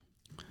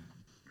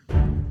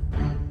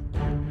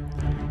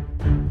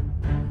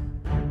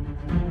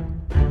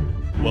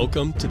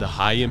Welcome to the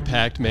High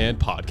Impact Man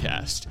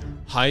podcast.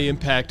 High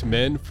impact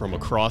men from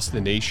across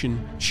the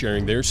nation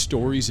sharing their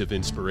stories of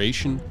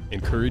inspiration,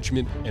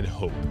 encouragement, and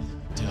hope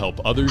to help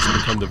others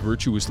become the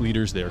virtuous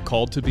leaders they are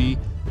called to be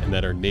and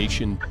that our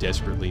nation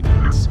desperately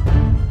needs.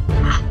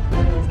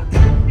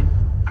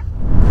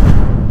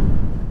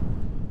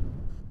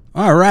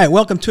 All right,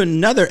 welcome to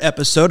another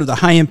episode of the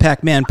High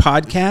Impact Man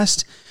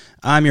podcast.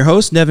 I'm your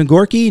host, Nevin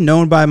Gorky,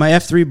 known by my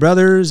F3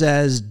 brothers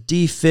as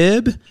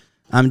D-Fib.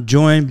 I'm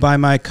joined by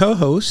my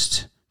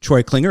co-host,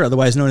 Troy Klinger,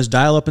 otherwise known as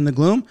Dial Up in the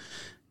Gloom.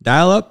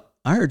 Dial Up,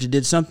 I heard you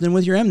did something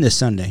with your M this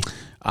Sunday.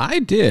 I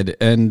did,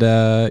 and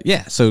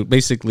so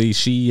basically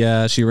she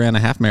ran a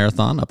half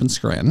marathon up in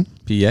Scranton,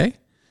 PA,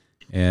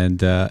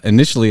 and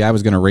initially I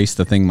was going to race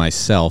the thing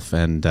myself,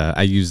 and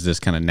I used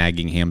this kind of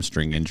nagging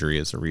hamstring injury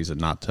as a reason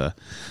not to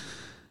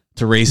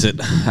race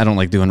it. I don't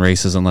like doing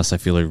races unless I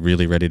feel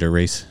really ready to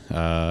race,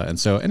 and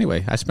so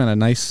anyway, I spent a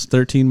nice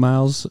 13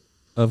 miles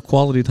of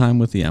quality time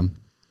with the M.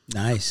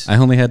 Nice. I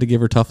only had to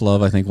give her tough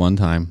love, I think, one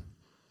time.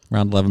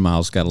 Around 11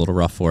 miles, got a little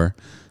rough for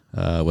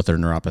her with her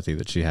neuropathy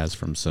that she has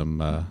from some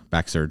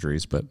back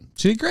surgeries, but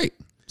she did great.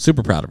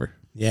 Super proud of her.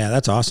 Yeah,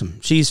 that's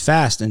awesome. She's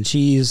fast, and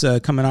she's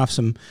coming off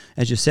some,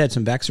 as you said,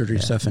 some back surgery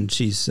stuff, and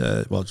she's,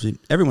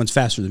 everyone's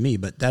faster than me,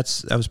 but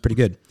that was pretty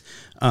good.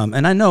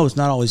 And I know it's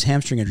not always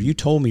hamstring injury. You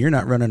told me you're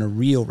not running a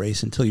real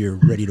race until you're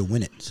ready to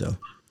win it. So,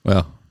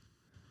 well,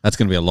 that's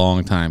going to be a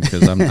long time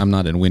because I'm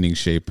not in winning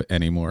shape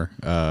anymore.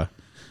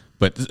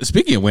 But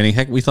speaking of winning,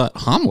 heck, we thought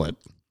Hamlet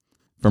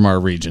from our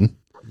region.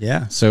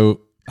 Yeah. So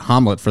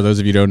Hamlet, for those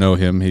of you who don't know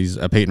him, he's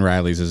Peyton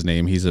Riley's his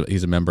name. He's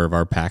a member of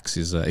our PAX.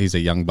 He's a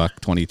young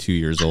buck, 22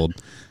 years old.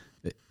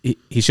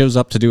 He shows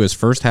up to do his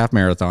first half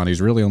marathon.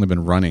 He's really only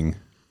been running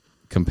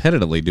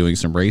competitively, doing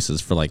some races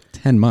for like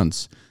 10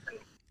 months.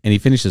 And he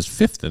finishes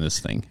fifth in this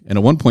thing. And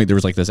at one point, there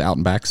was like this out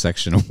and back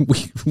section.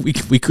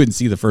 We couldn't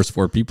see the first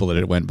four people that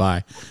it went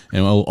by.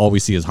 And all we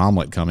see is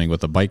Hamlet coming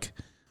with a bike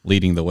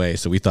leading the way.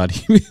 So we thought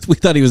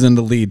he was in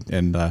the lead.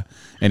 And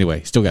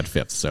anyway, still got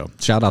fifth. So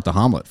shout out to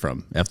Hamlet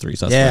from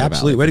F3. Yeah,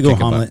 absolutely. Way to go,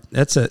 Hamlet.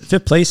 That's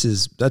fifth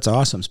place that's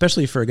awesome,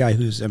 especially for a guy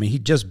he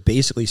just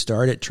basically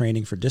started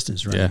training for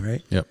distance running,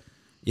 right? Yep.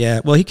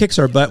 Yeah. Well, he kicks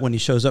our butt when he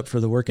shows up for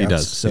the workouts.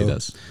 He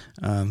does.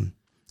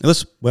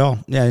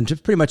 And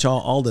just pretty much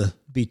all the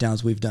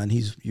beatdowns we've done,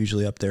 he's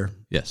usually up there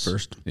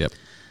first. Yep.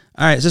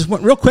 All right, just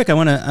real quick, I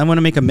want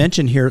to make a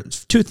mention here.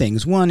 Two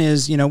things. One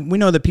is, we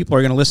know that people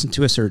are going to listen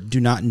to us or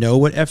do not know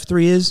what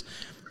F3 is,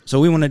 so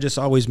we want to just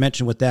always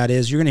mention what that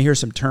is. You're going to hear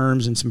some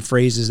terms and some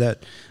phrases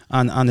that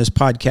on this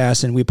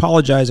podcast, and we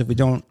apologize if we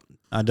don't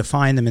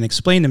define them and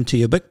explain them to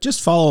you, but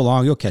just follow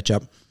along. You'll catch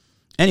up.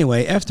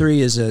 Anyway, F3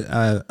 is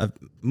a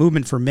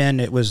movement for men.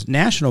 It was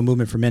national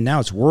movement for men. Now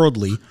it's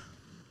worldly.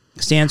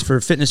 It stands for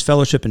Fitness,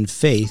 Fellowship, and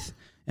Faith.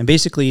 And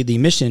basically, the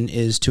mission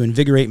is to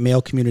invigorate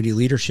male community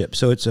leadership.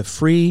 So it's a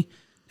free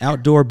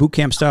outdoor boot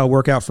camp style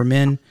workout for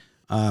men.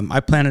 I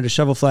planted a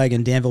shovel flag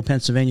in Danville,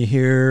 Pennsylvania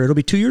here. It'll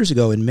be 2 years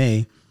ago in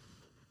May.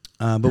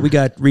 But we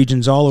got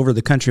regions all over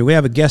the country. We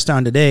have a guest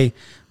on today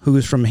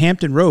who's from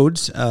Hampton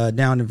Roads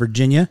down in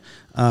Virginia.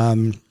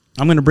 I'm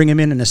going to bring him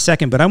in a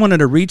second, but I wanted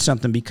to read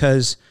something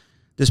because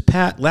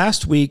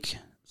last week's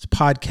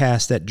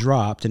podcast that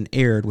dropped and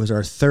aired was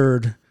our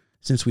third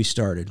since we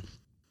started.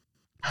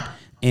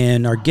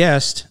 And our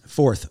guest,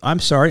 fourth. I'm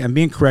sorry, I'm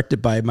being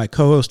corrected by my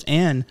co-host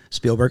and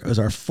Spielberg. It was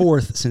our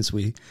fourth since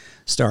we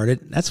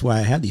started. That's why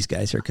I have these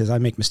guys here, because I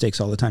make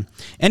mistakes all the time.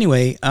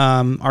 Anyway,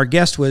 our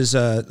guest was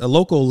a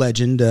local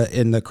legend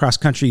in the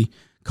cross-country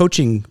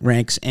coaching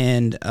ranks,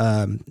 and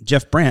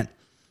Jeff Brandt.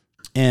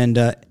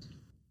 And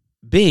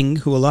Bing,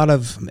 who a lot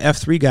of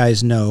F3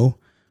 guys know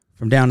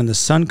from down in the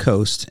Sun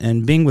Coast,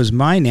 and Bing was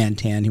my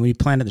Nantan when he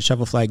planted the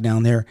shovel flag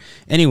down there.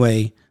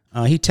 Anyway,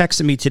 he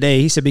texted me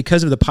today. He said,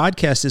 because of the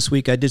podcast this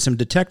week, I did some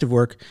detective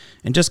work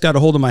and just got a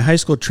hold of my high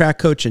school track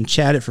coach and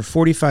chatted for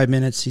 45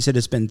 minutes. He said,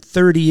 it's been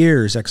 30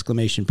 years,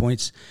 exclamation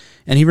points.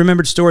 And he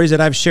remembered stories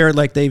that I've shared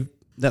like they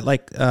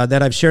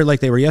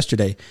were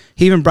yesterday.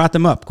 He even brought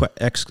them up,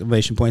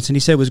 exclamation points. And he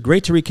said it was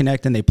great to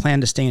reconnect, and they plan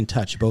to stay in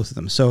touch, both of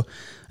them. So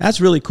that's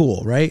really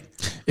cool, right?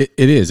 It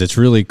is. It's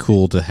really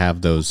cool to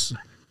have those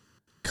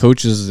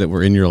coaches that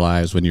were in your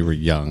lives when you were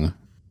young.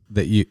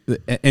 That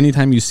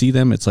anytime you see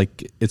them, it's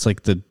like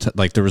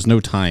there was no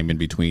time in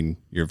between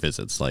your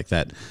visits. Like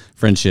that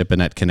friendship and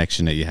that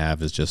connection that you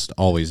have is just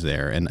always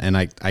there. And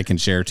I can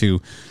share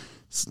too.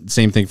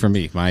 Same thing for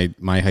me.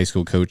 My high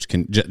school coach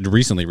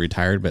recently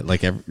retired, but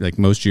like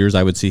most years,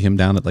 I would see him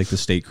down at like the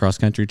state cross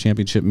country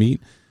championship meet,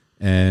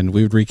 and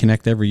we would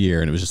reconnect every year.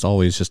 And it was just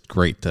always just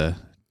great to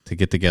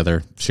get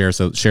together, share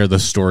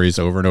those stories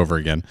over and over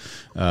again,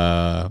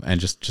 and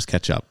just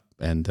catch up.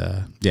 And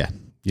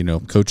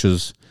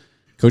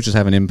coaches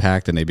have an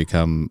impact, and they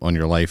become on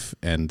your life,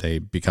 and they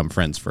become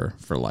friends for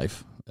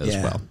life as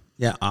well.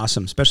 Yeah,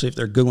 awesome. Especially if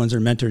they're good ones or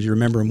mentors, you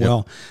remember them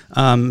well.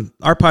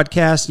 Our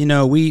podcast,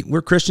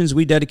 we're Christians.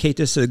 We dedicate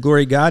this to the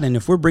glory of God, and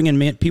if we're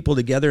bringing people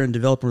together and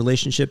developing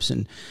relationships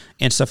and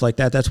stuff like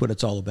that, that's what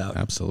it's all about.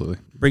 Absolutely.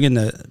 Bringing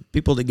the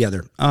people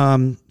together.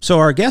 So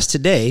our guest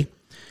today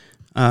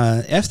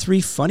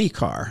F3 Funny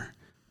Car.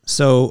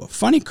 So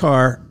Funny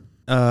Car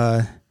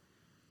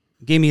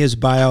gave me his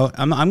bio.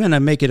 I'm going to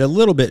make it a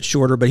little bit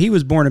shorter, but he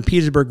was born in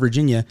Petersburg,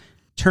 Virginia.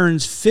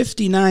 Turns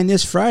 59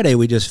 this Friday,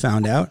 we just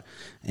found out.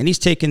 And he's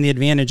taking the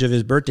advantage of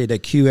his birthday to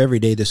Q every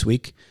day this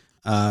week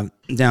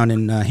down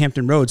in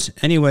Hampton Roads.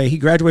 Anyway, he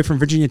graduated from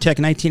Virginia Tech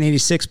in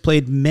 1986,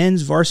 played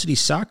men's varsity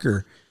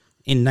soccer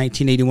in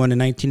 1981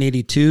 and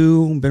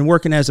 1982. Been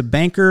working as a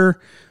banker,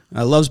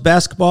 loves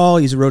basketball.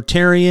 He's a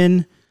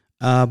Rotarian,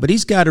 but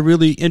he's got a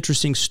really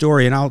interesting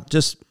story. And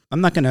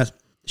I'm not going to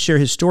share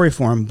his story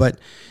for him, but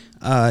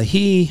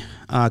he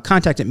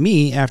contacted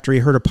me after he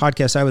heard a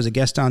podcast. I was a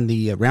guest on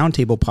the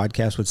Roundtable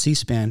podcast with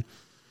C-SPAN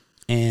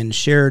and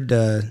shared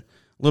a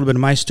little bit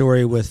of my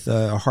story with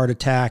a heart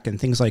attack and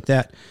things like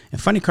that.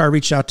 And Funny Car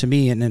reached out to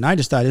me, and I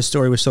just thought his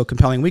story was so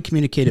compelling. We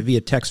communicated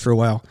via text for a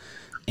while,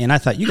 and I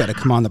thought, you got to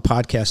come on the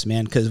podcast,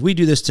 man, because we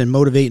do this to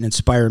motivate and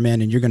inspire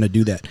men, and you're going to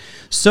do that.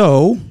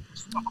 So,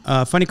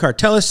 Funny Car,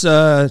 tell us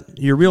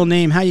your real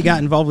name, how you got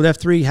involved with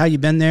F3, how you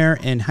been there,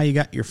 and how you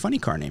got your Funny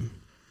Car name.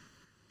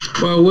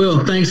 Well,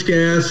 Will, thanks,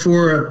 guys,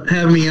 for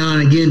having me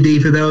on again,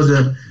 Deepa. That was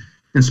an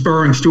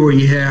inspiring story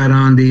you had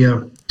on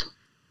the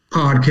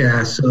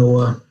podcast,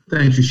 so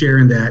thanks for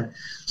sharing that.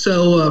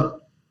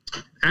 So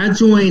I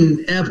joined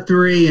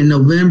F3 in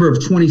November of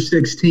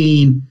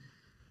 2016.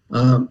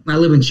 I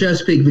live in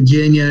Chesapeake,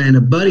 Virginia, and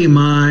a buddy of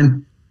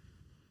mine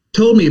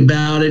told me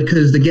about it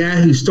because the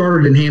guy who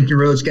started in Hampton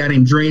Roads, a guy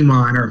named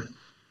Dreamliner,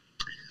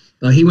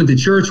 he went to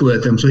church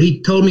with him. So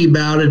he told me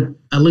about it.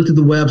 I looked at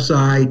the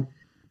website,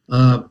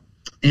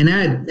 and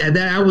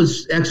I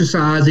was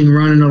exercising,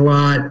 running a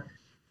lot.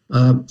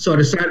 So I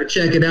decided to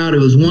check it out. It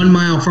was 1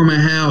 mile from my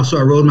house, so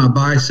I rode my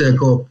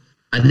bicycle.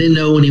 I didn't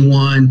know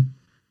anyone.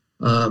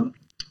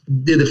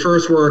 Did the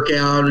first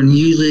workout, and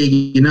usually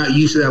you're not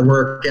used to that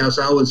workout,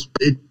 so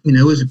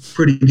it was a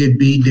pretty good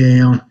beat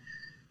down.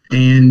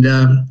 And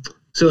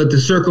so at the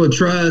Circle of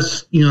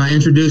Trust, I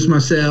introduced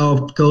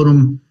myself, told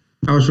them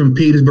I was from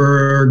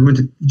Petersburg, went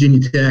to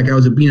Virginia Tech. I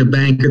was a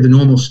banker, the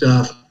normal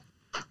stuff.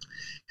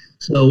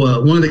 So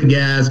one of the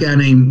guys, a guy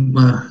named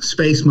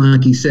Space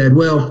Monkey, said,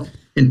 well,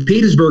 in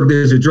Petersburg,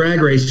 there's a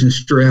drag racing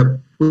strip,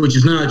 which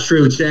is not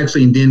true. It's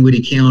actually in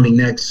Dinwiddie County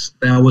next.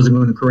 I wasn't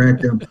going to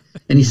correct him.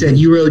 And he said,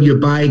 you rode your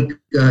bike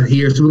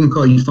here, so we're going to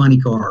call you Funny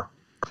Car.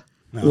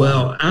 Oh.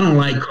 Well, I don't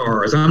like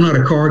cars. I'm not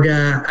a car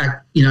guy.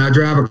 I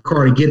drive a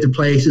car to get to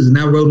places, and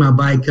I rode my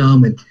bike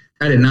home, and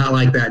I did not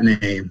like that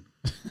name.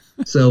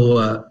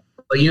 So,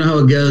 but you know how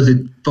it goes.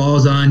 It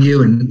falls on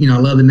you, and, I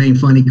love the name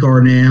Funny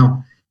Car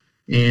now.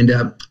 And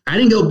I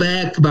didn't go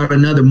back for about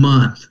another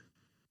month.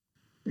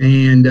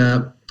 And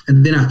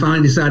then I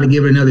finally decided to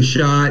give it another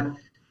shot.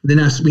 Then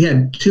we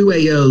had 2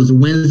 AOs, a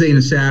Wednesday and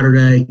a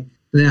Saturday.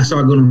 And then I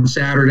started going on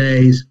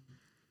Saturdays,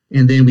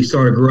 and then we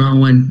started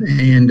growing,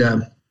 and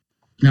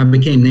I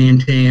became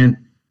Nantan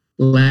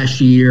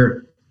last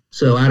year.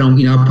 So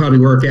I'll probably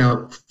work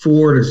out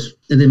 4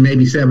 and then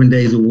maybe 7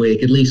 days a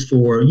week, at least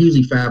 4,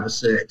 usually 5 or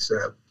 6.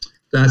 So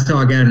that's how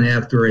I got an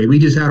F3. We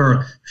just had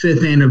our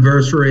 5th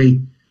anniversary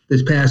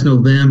this past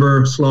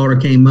November. Slaughter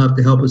came up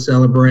to help us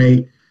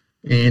celebrate,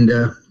 and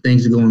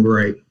things are going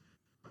great.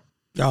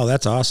 Oh,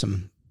 that's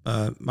awesome.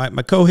 My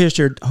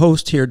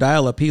co-host here,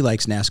 Dial Up, he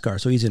likes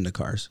NASCAR, so he's into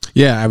cars.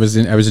 Yeah, I was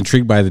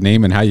intrigued by the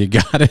name and how you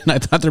got it, and I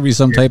thought there'd be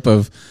some type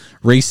of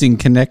racing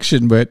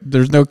connection, but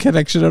there's no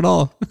connection at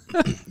all.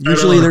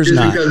 Usually there's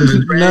not. Because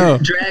of the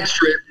drag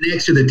strip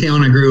next to the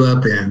town I grew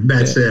up in.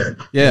 That's it.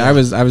 Yeah, I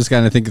was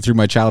kind of thinking through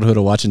my childhood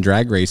of watching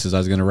drag races. I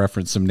was going to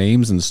reference some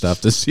names and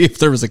stuff to see if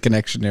there was a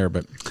connection there,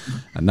 but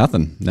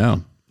nothing.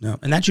 No. No,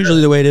 and that's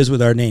usually the way it is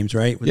with our names,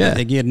 right? Yeah.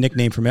 They get a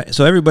nickname from it.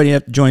 So everybody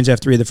joins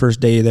F3 the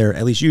first day there.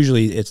 At least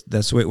usually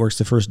that's the way it works.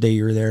 The first day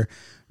you're there,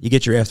 you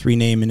get your F3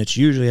 name, and it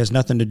usually has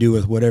nothing to do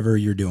with whatever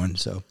you're doing.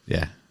 So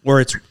yeah, or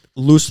it's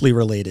loosely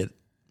related.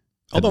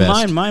 Although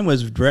mine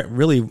was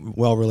really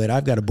well related.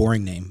 I've got a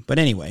boring name, but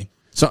anyway.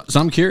 So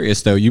I'm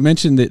curious though. You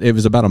mentioned that it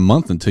was about a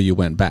month until you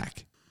went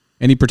back.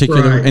 Any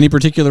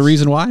particular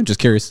reason why? I'm just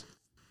curious.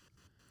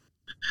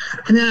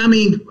 I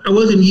mean, I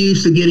wasn't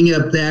used to getting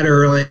up that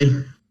early.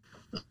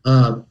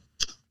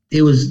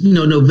 It was,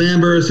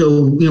 November,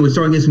 so, we're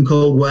starting to get some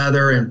cold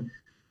weather, and,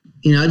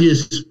 I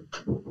just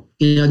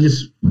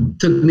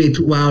took me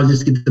a while to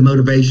just get the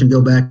motivation to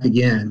go back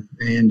again.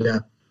 And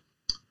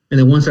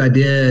then once I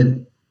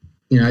did,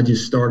 I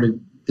just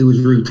started, it was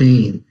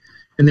routine.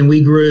 And then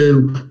we've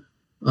grown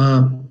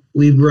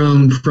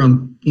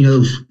from,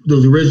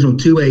 those original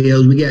 2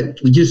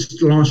 AOs. We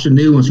just launched a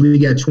new one, so we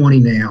got 20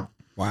 now.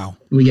 Wow.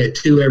 We get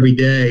 2 every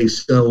day.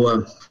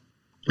 So,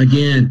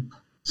 again,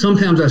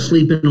 sometimes I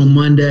sleep in on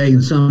Monday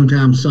and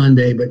sometimes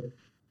Sunday, but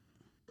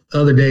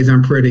other days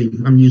I'm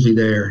usually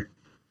there.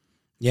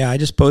 Yeah, I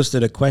just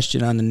posted a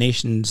question on the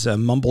Nation's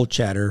Mumble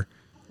Chatter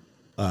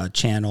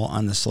channel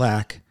on the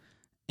Slack,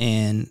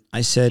 and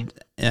I said,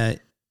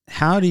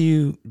 how do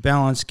you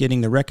balance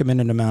getting the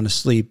recommended amount of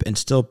sleep and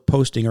still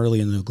posting early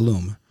in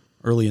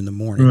the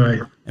morning?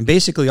 Right. And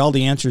basically all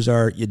the answers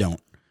are you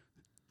don't.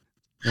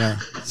 Yeah.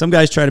 Some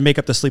guys try to make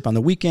up the sleep on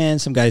the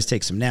weekend. Some guys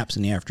take some naps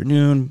in the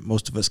afternoon.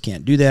 Most of us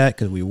can't do that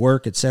because we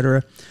work,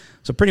 etc.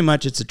 So pretty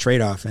much it's a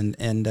trade-off.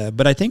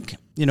 But I think,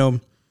 I don't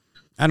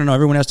know,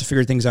 everyone has to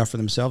figure things out for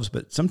themselves.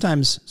 But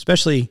sometimes,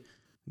 especially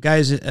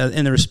guys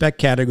in the respect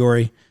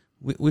category,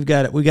 we've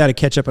got to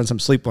catch up on some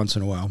sleep once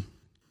in a while.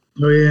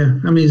 Oh, yeah.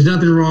 I mean, there's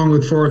nothing wrong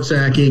with fart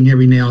sacking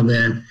every now and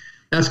then.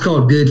 That's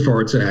called good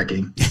fart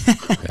sacking.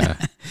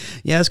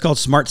 Yeah, it's called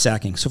smart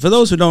sacking. So for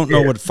those who don't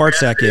know what fart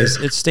sack is,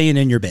 it's staying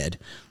in your bed.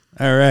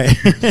 All right.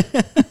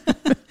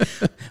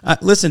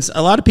 Listen,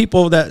 a lot of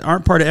people that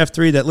aren't part of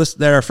F3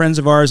 that are friends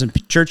of ours and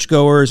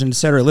churchgoers and et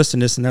cetera listen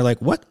to this and they're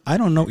like, what? I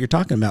don't know what you're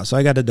talking about. So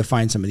I got to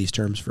define some of these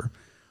terms for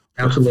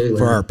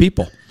our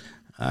people.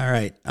 All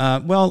right.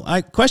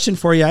 Question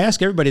for you. I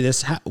ask everybody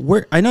this.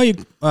 I know you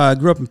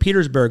grew up in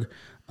Petersburg.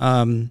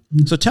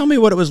 So tell me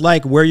what it was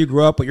like, where you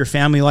grew up, what your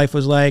family life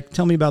was like.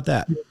 Tell me about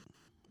that.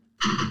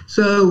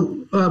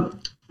 So,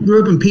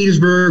 grew up in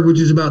Petersburg, which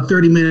is about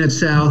 30 minutes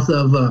south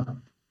of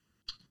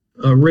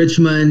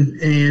Richmond,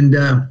 and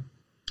I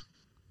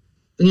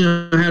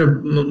had a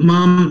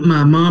mom.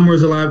 My mom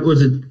was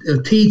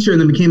a teacher, and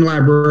then became a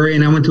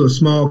librarian. I went to a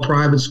small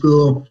private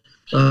school.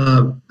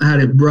 I had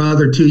a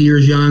brother 2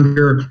 years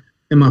younger,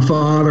 and my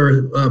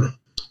father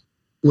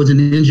was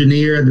an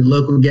engineer at the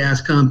local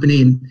gas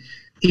company, and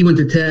he went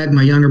to Tech.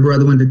 My younger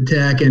brother went to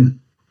Tech, and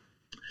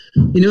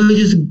it was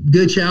just a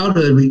good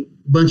childhood.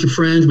 Bunch of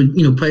friends.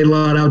 We played a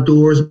lot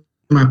outdoors.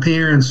 My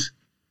parents,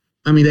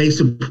 I mean,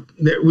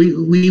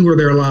 we were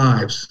their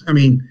lives. I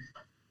mean,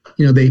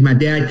 my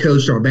dad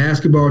coached our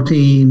basketball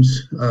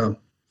teams. The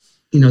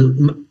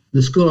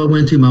school I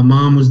went to, my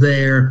mom was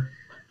there.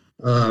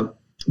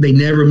 They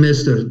never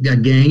missed a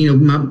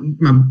game.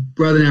 My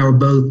brother and I were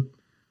both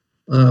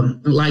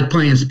like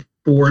playing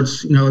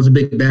sports. I was a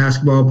big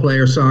basketball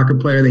player, soccer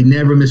player. They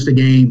never missed a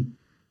game.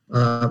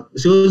 So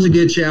it was a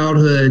good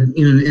childhood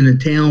in a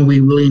town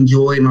we really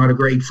enjoyed, and a lot of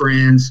great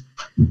friends.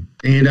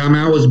 And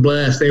I was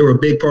blessed. They were a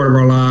big part of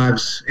our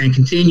lives and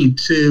continued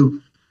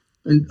to,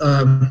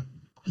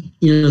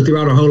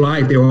 throughout our whole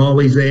life. They were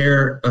always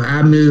there.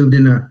 I moved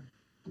in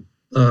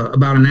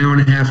about an hour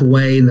and a half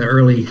away in the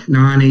early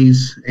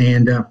 90s,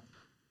 and,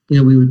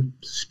 we would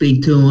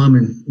speak to them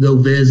and go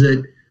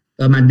visit.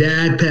 My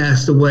dad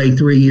passed away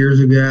 3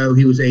 years ago.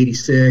 He was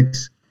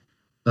 86.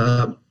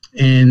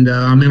 And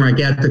I remember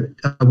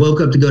I woke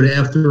up to go to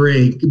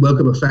F3, woke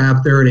up at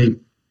 5:30,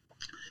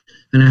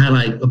 and I had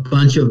like a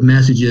bunch of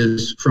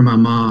messages from my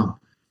mom.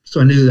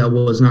 So I knew that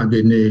was not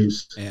good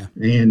news. Yeah.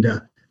 And,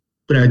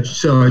 but I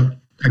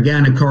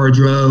got in a car,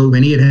 drove,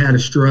 and he had a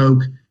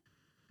stroke.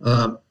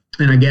 And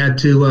I got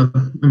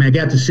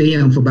to see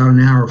him for about an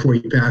hour before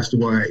he passed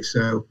away.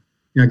 So,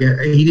 he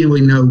didn't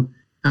really know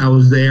I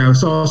was there. I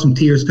saw some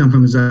tears come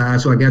from his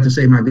eyes, so I got to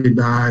say my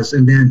goodbyes.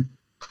 And then,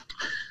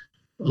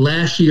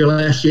 last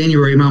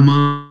January, my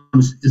mom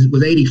was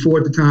 84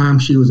 at the time.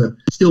 She was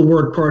still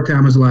worked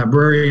part-time as a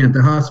librarian at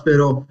the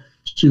hospital.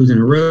 She was in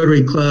a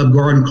Rotary Club,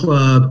 Garden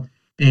Club,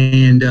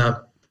 and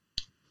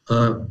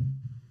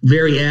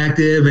very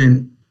active.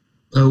 And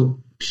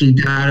she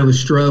died of a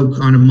stroke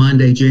on a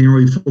Monday,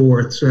 January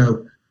 4th.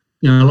 So,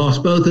 I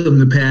lost both of them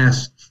in the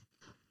past,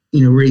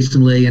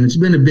 recently, and it's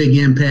been a big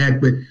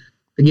impact. But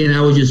again,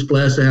 I was just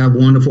blessed to have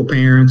wonderful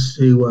parents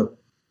who,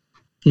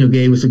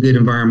 gave us a good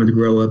environment to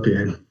grow up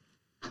in.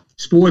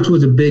 Sports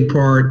was a big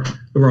part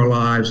of our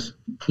lives,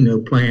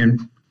 playing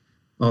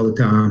all the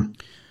time.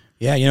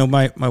 Yeah,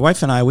 my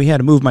wife and I, we had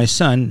to move my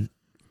son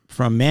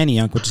from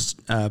Manayunk, which is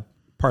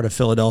part of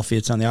Philadelphia.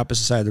 It's on the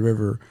opposite side of the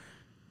river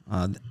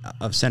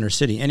of Center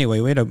City. Anyway,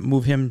 we had to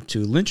move him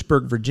to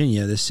Lynchburg,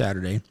 Virginia this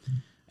Saturday.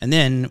 And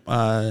then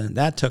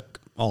that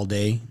took all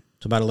day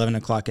to about 11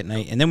 o'clock at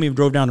night. And then we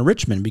drove down to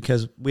Richmond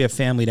because we have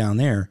family down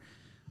there.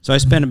 So I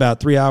spent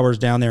about 3 hours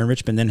down there in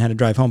Richmond, then had to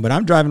drive home. But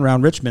I'm driving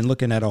around Richmond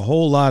looking at a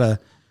whole lot of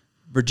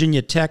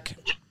Virginia Tech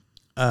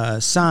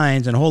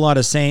signs and a whole lot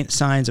of signs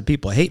that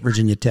people hate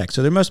Virginia Tech.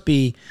 So there must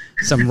be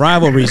some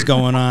rivalries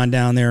going on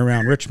down there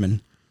around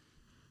Richmond.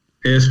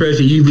 Yeah,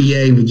 especially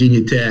UVA and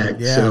Virginia Tech.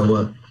 Yeah.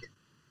 So,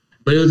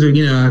 but it was,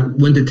 I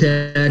went to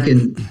Tech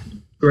and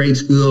great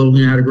school,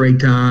 had a great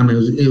time.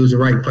 It was the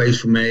right place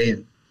for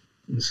me.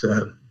 And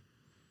so.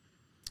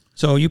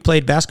 So you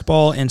played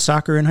basketball and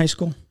soccer in high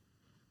school?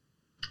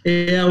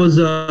 Yeah, I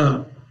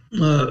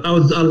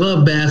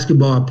love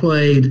basketball. I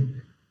played,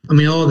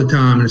 all the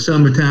time. In the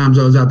summer times,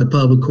 I was out the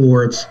public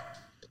courts.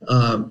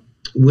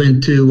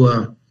 Went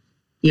to,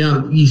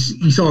 you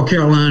saw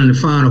Carolina in the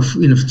final,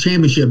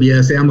 championship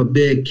yesterday. I'm a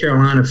big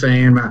Carolina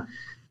fan. My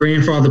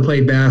grandfather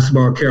played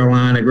basketball at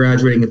Carolina,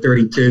 graduating at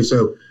 32.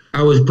 So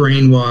I was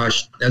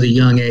brainwashed at a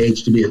young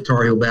age to be a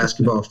Tar Heel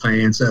basketball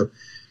fan. So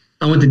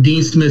I went to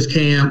Dean Smith's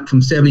camp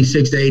from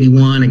 76 to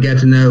 81. I got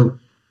to know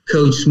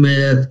Coach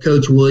Smith.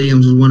 Coach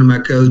Williams was one of my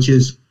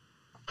coaches.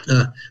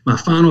 My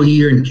final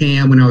year in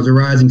camp, when I was a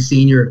rising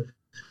senior,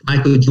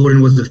 Michael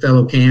Jordan was a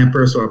fellow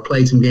camper, so I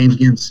played some games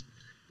against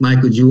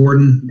Michael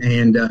Jordan,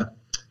 and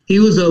he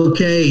was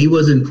okay. You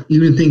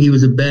didn't think he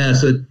was the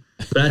best. But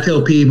But I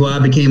tell people I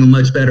became a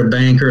much better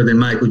banker than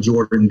Michael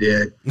Jordan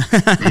did.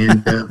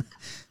 And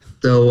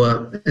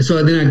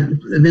so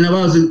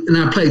then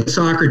I played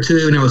soccer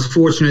too, and I was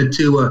fortunate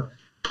to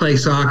play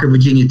soccer at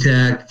Virginia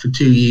Tech for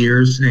 2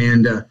 years,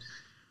 and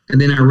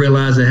then I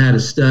realized I had to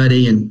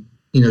study and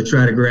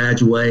try to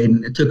graduate,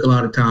 and it took a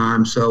lot of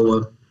time.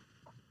 So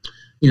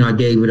I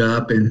gave it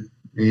up and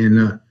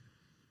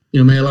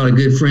made a lot of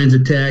good friends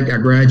at Tech. I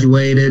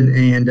graduated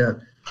and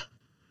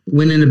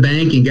went into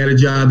banking, got a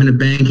job in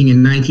banking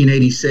in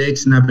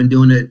 1986, and I've been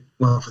doing it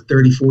for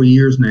 34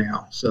 years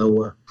now.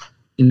 So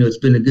it's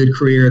been a good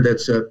career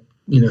that's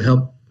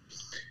helped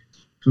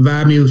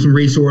provide me with some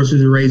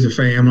resources to raise a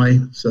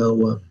family.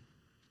 So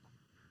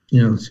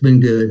it's been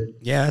good.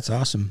 Yeah, that's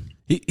awesome.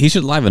 He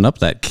should liven up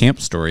that camp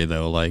story,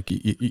 though. Like,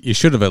 you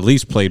should have at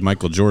least played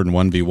Michael Jordan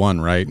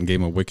 1v1, right? And gave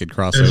him a wicked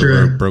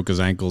crossover, right. Broke his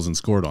ankles, and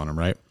scored on him,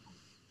 right?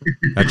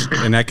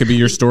 And that could be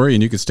your story,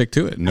 and you could stick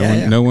to it.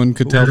 No one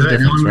could tell the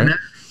difference, right?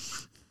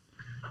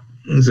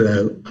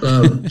 So,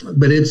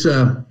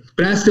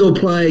 but I still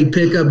play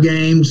pickup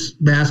games,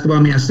 basketball.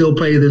 I mean, I still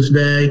play to this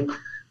day.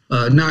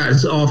 Not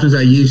as often as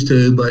I used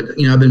to, but,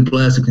 I've been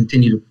blessed to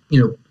continue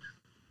to,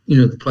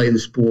 to play the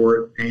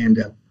sport. And,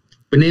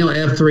 but now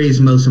F3 is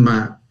most of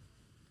my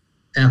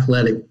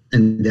athletic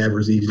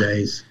endeavors these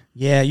days.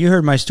 Yeah, you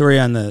heard my story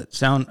on the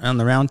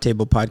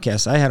Roundtable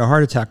podcast. I had a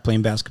heart attack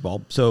playing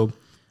basketball, so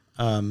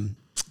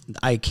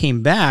I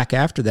came back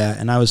after that,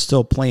 and I was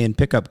still playing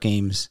pickup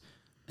games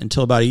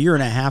until about a year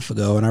and a half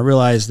ago, and I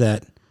realized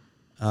that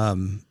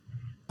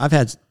I've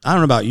had, I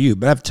don't know about you,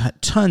 but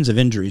I've tons of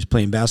injuries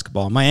playing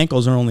basketball. My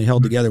ankles are only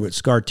held together with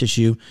scar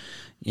tissue,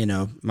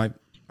 my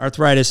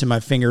arthritis in my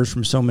fingers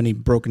from so many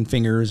broken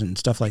fingers and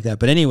stuff like that.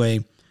 But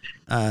anyway,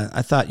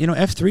 I thought,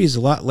 F3 is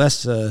a lot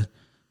less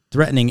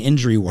threatening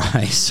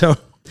injury-wise. So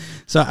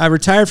I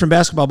retired from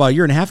basketball about a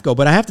year and a half ago,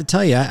 but I have to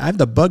tell you, I have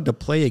the bug to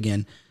play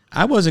again.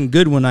 I wasn't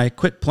good when I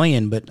quit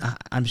playing, but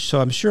I'm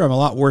sure I'm a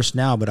lot worse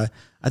now, but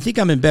I think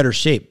I'm in better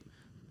shape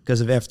because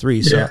of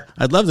F3. So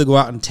I'd love to go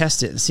out and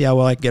test it and see how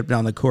well I can get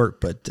down the court.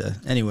 But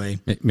anyway.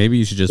 Maybe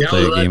you should just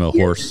play a game of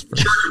horse.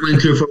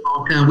 Went to for a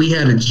long time. We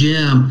had a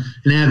gym,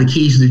 and I had the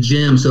keys to the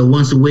gym. So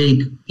once a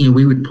week,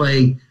 we would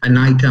play at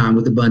nighttime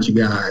with a bunch of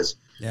guys.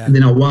 Yeah. And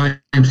then our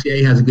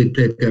YMCA has a good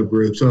pickup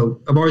group.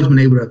 So I've always been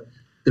able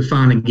to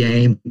find a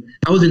game.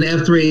 I was in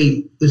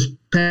F3 this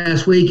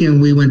past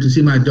weekend. We went to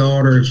see my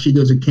daughter. She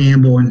goes to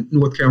Campbell in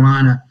North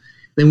Carolina.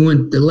 Then we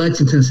went to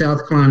Lexington,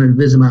 South Carolina to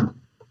visit my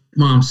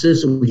mom's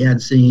sister we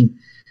had seen.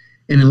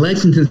 And in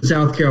Lexington,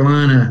 South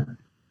Carolina,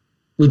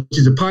 which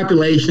is a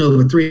population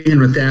over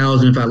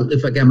 300,000,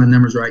 if I got my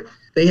numbers right,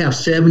 they have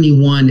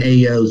 71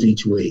 AOs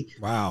each week.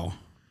 Wow.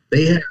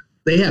 They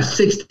have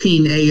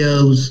 16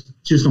 AOs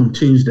just on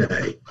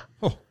Tuesday.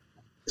 Oh.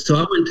 So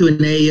I went to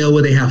an AO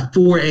where they have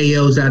 4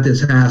 AOs at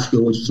this high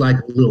school, which is like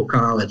a little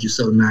college. It's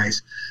so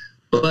nice.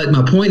 But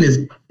my point is,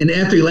 in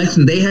F3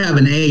 Lexington, they have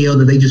an AO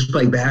that they just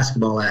play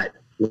basketball at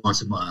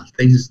once a month.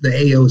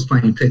 The AO is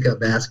playing pickup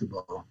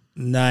basketball.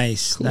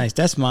 Nice, cool. Nice.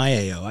 That's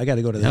my AO. I got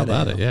to go to that. How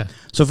about AO. It? Yeah.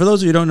 So for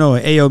those of you who don't know,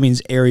 AO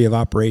means area of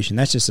operation.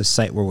 That's just a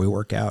site where we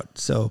work out.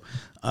 So,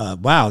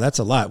 wow, that's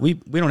a lot. We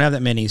don't have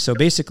that many. So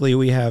basically,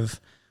 we have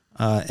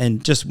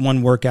and just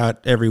one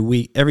workout every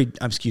week.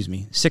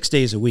 6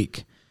 days a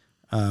week.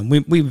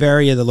 We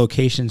vary the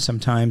location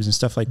sometimes and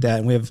stuff like that.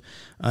 And we have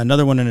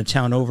another one in a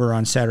town over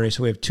on Saturday.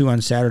 So we have 2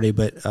 on Saturday.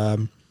 But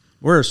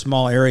we're a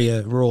small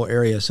area, rural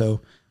area.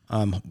 So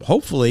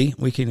hopefully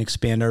we can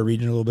expand our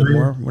region a little bit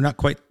more. We're not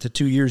quite to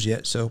 2 years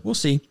yet. So we'll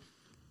see.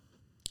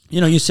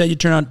 You said you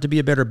turned out to be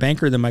a better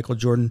banker than Michael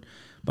Jordan.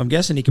 But I'm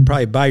guessing he could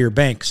probably buy your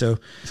bank. So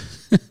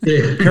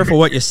careful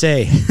what you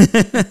say.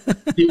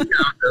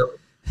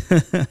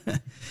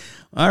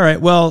 All right.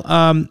 Well,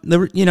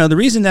 the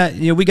reason that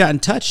we got in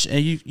touch,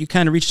 you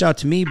kind of reached out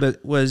to me,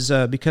 but was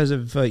because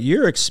of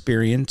your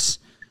experience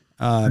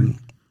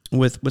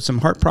with some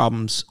heart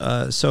problems.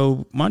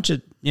 So why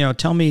don't you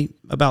tell me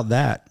about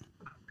that?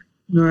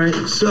 All right.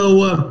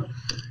 So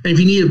if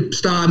you need to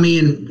stop me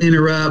and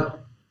interrupt,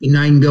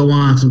 I can go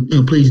on.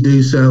 So please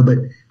do so. But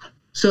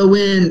so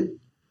when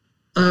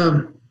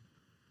I've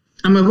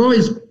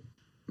always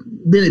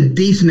been a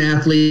decent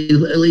athlete,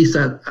 at least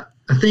I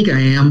think I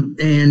am,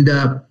 and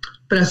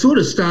but I sort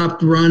of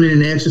stopped running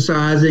and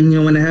exercising.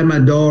 When I had my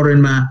daughter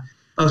I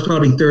was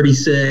probably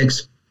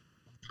 36,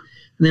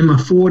 and in my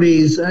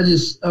 40s,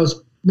 I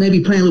was maybe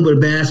playing a little bit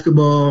of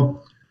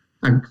basketball.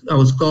 I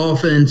was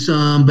golfing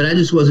some, but I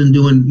just wasn't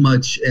doing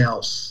much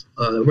else.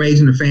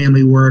 Raising a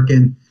family,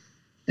 working,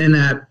 and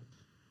I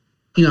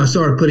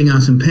started putting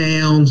on some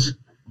pounds.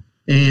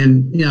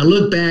 And I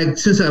look back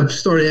since I've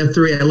started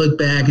F3. I look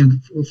back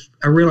and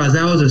I realized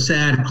I was a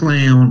sad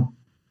clown.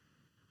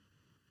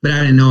 But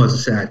I didn't know I was a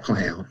sad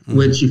clown,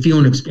 which if you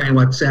want to explain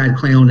what sad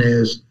clown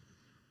is,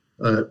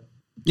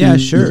 yeah,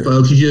 sure.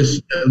 Folks, you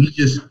just,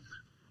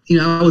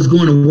 I was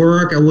going to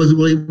work. I wasn't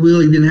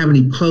really didn't have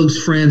any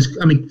close friends.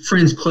 I mean,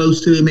 friends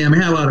close to me. I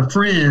had a lot of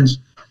friends.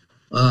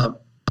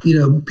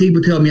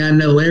 People tell me I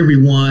know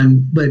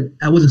everyone, but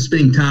I wasn't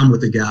spending time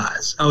with the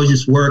guys. I was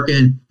just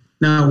working,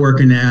 not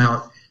working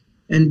out.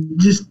 and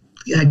just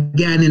had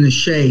gotten into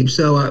shape.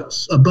 So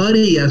a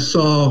buddy I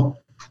saw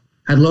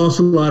had lost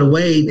a lot of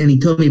weight, and he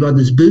told me about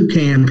this boot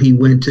camp he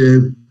went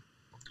to.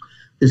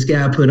 This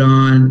guy put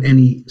on, and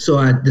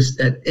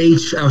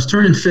I was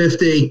turning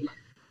 50,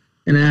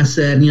 and I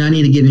said, I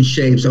need to get in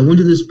shape. So I went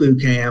to this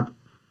boot camp,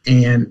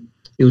 and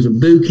it was a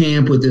boot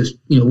camp with this,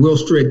 real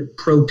strict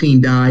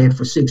protein diet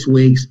for 6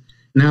 weeks,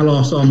 and I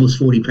lost almost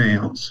 40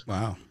 pounds.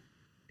 Wow.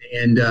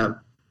 And I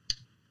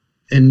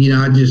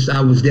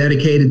was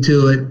dedicated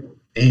to it.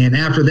 And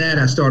after that,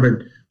 I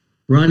started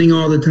running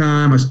all the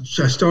time. I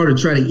started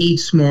trying to eat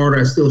smarter.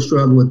 I still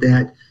struggle with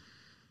that.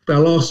 But I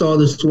lost all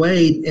this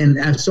weight, and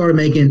I started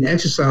making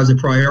exercise a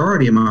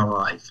priority in my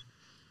life.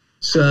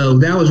 So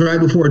that was right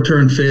before I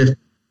turned 50.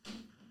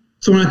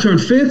 So when I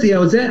turned 50, I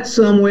was at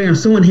somewhere, and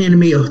someone handed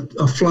me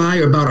a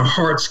flyer about a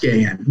heart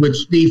scan, which,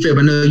 DFib,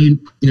 I know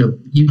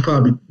you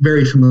probably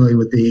very familiar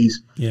with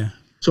these. Yeah.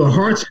 So a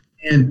heart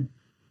scan,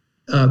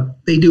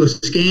 they do a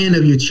scan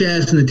of your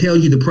chest, and it tells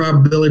you the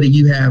probability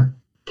you have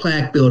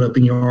plaque buildup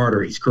in your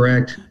arteries,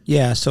 correct?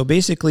 Yeah. So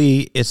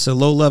basically, it's a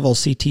low-level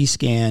CT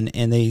scan,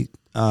 and they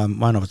I don't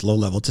know if it's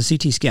low-level. It's a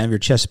CT scan of your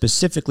chest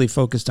specifically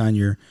focused on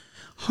your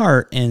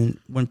heart. And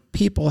when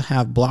people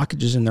have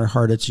blockages in their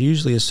heart, it's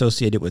usually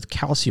associated with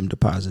calcium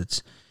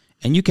deposits.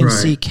 And you can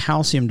see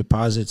calcium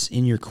deposits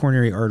in your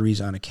coronary arteries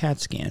on a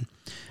CAT scan.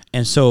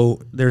 And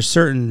so there's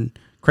certain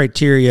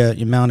criteria,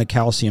 amount of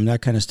calcium,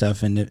 that kind of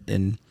stuff. And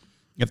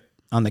if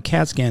on the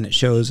CAT scan it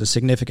shows a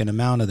significant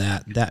amount of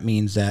that, that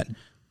means that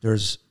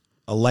there's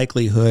a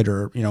likelihood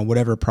or,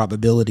 whatever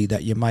probability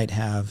that you might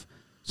have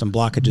some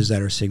blockages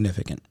that are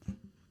significant.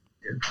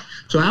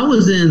 So I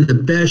was in the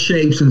best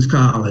shape since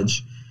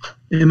college.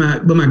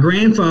 But my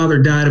grandfather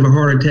died of a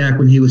heart attack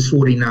when he was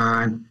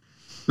 49.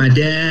 My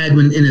dad,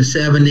 when in his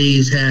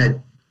 70s,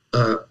 had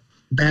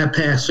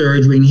bypass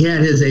surgery, and he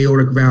had his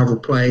aortic valve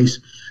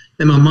replaced.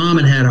 And my mom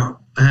had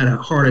a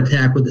heart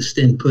attack with a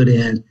stent put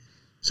in.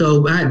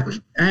 So I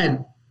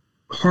had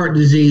heart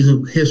disease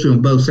history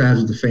on both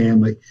sides of the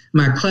family.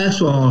 My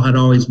cholesterol had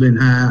always been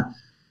high.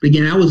 But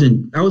again, I was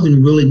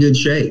in really good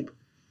shape.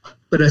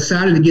 But I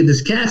decided to get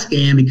this CAT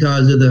scan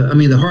because of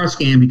the heart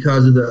scan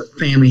because of the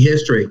family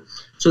history.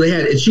 So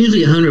it's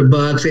usually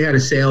 $100. They had a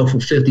sale for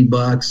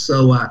 $50.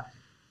 So I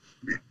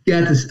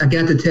got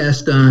the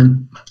test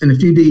done, and a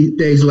few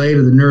days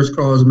later, the nurse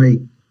calls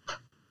me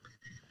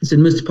and said,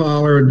 "Mr.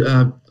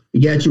 Pollard, we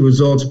got your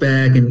results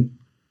back, and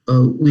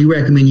we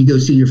recommend you go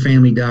see your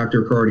family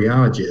doctor or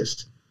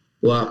cardiologist."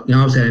 Well,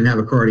 obviously I didn't have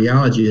a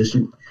cardiologist.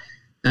 And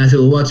I said,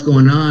 "Well, what's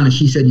going on?" And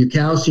she said, "Your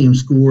calcium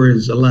score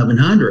is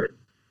 1100.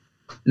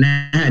 And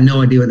I had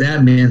no idea what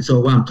that meant.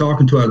 So I'm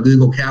talking to our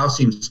Google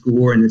calcium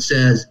score, and it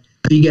says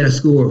if you get a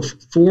score of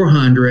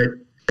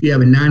 400, you have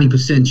a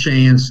 90%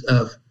 chance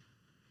of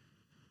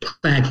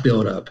plaque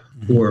buildup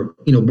or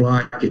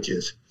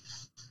blockages.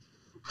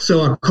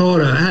 So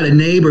I had a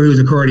neighbor who was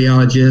a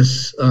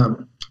cardiologist.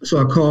 So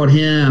I called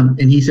him,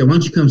 and he said, "Why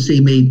don't you come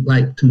see me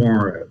like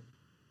tomorrow?"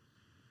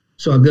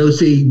 So I go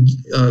see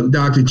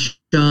Dr.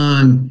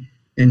 Chung,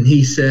 and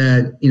he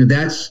said,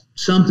 that's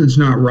something's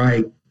not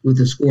right with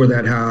a score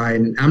that high,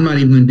 and I'm not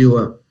even going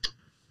to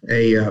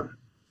do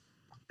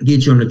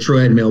get you on the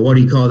treadmill. What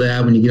do you call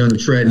that when you get on the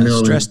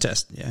treadmill? Stress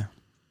test, yeah.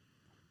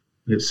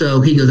 So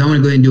he goes, "I'm going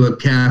to go ahead and do a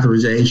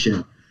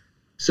catheterization."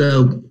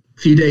 So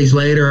a few days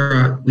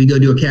later, we go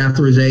do a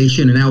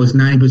catheterization, and I was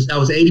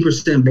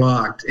 80%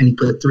 blocked, and he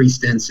put 3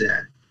 stents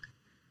in,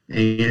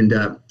 and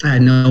I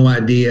had no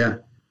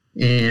idea.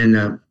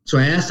 And so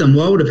I asked him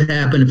what would have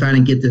happened if I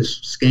didn't get this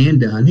scan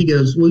done. He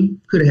goes, "Well, you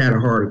could have had a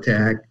heart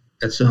attack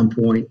at some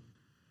point,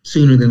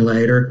 sooner than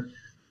later."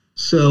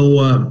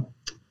 So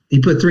he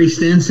put 3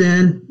 stents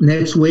in.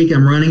 Next week,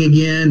 I'm running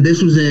again.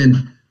 This was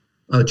in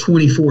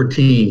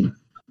 2014,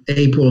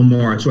 April and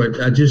March. So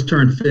I just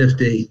turned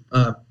 50.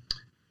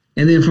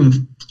 And then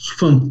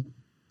from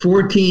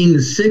 14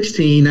 to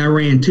 16, I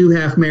ran 2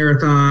 half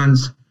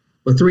marathons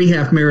or 3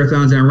 half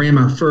marathons, and I ran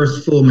my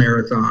first full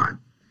marathon.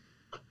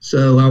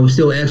 So I was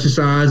still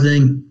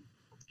exercising.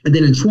 And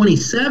then in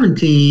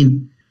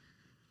 2017,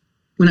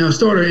 when I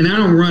started, and I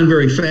don't run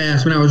very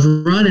fast, when I was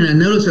running, I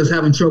noticed I was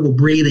having trouble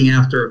breathing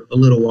after a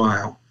little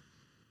while.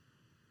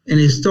 And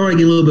it started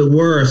getting a little bit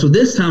worse. So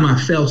this time I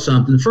felt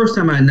something. The first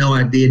time I had no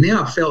idea.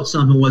 Now I felt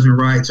something wasn't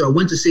right. So I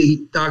went to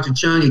see Dr.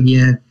 Chung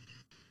again,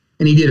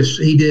 and he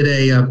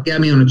got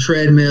me on a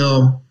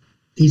treadmill.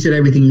 He said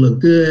everything looked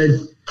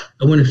good.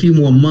 I went a few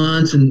more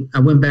months, and I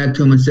went back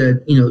to him and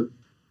said,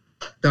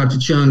 Dr.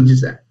 Chung,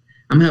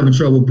 I'm having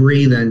trouble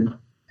breathing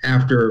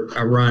after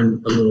I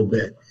run a little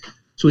bit.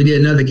 So we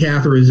did another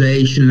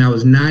catheterization, and I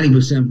was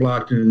 90%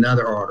 blocked in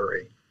another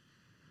artery.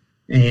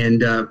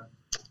 And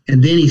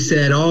then he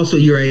said, also,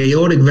 your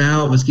aortic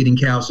valve is getting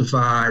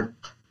calcified,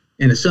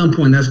 and at some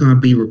point that's going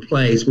to be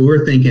replaced. But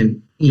we're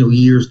thinking,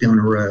 years down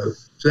the road.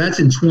 So that's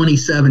in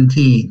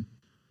 2017.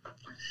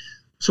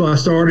 So I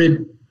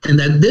started, and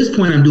at this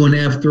point I'm doing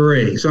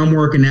F3. So I'm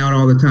working out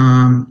all the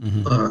time.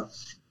 Mm-hmm.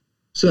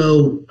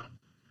 So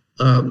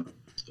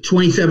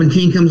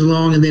 2017 comes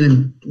along, and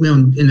then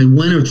in the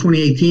winter of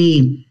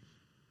 2018,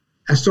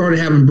 I started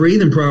having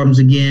breathing problems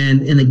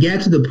again, and it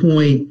got to the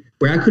point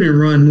where I couldn't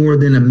run more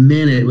than a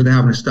minute without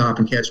having to stop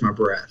and catch my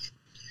breath.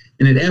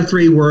 And at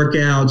F3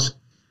 workouts,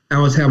 I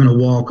was having to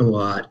walk a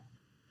lot.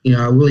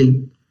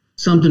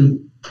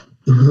 Something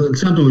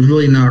was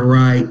really not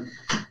right.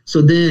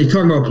 So then,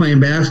 talking about playing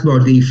basketball,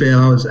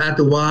 DFL, I was at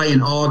the Y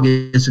in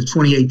August of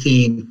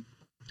 2018,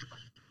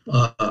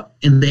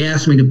 and they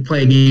asked me to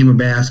play a game of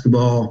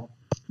basketball.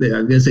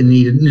 I guess they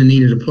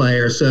needed a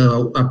player.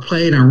 So I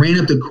played, and I ran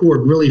up the court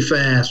really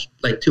fast,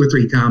 like 2 or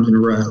 3 times in a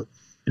row.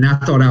 And I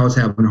thought I was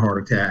having a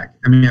heart attack.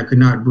 I mean, I could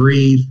not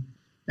breathe.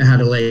 I had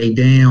to lay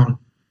down.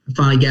 I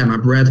finally got my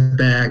breath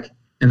back,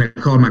 and I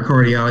called my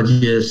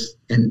cardiologist,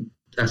 and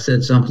I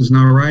said, something's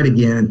not right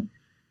again.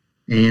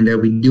 And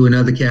we do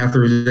another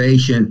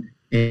catheterization,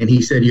 and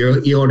he said,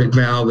 your aortic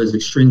valve is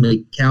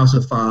extremely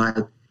calcified.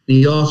 And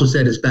he also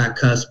said it's back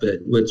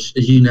cuspid, which,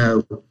 as you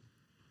know,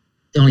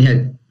 only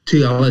had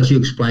 2. I'll let you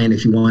explain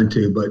if you want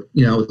to, but,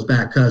 it's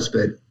back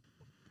cuspid.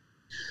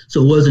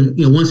 So it wasn't,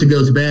 once it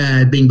goes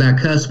bad, being back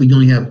cuspid,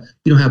 you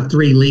don't have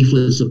 3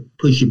 leaflets to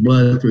push your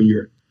blood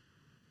through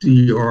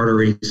your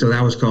artery. So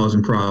that was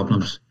causing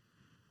problems.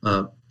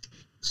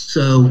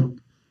 So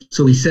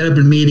we set up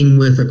a meeting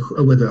with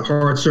a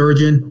heart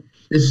surgeon.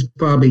 This is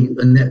probably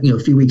a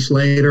few weeks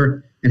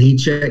later, and he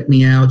checked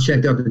me out,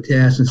 checked out the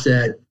test, and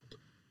said,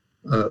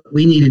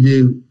 we need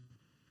to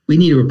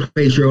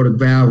replace your aortic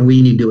valve, and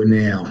we need to do it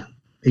now.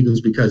 He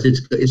goes, because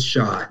it's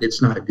shot, it's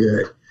not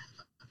good.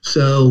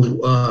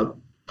 So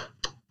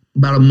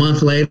about a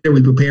month later,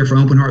 we prepared for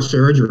open heart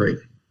surgery,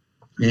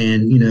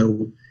 and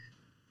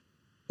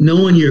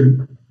knowing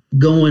you're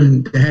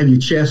going to have your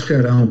chest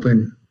cut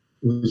open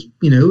was,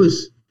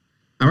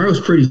 I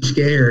was pretty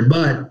scared,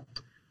 but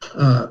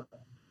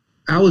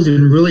I was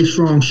in really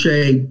strong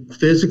shape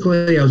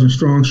physically. I was in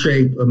strong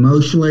shape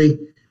emotionally,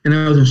 and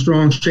I was in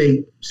strong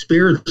shape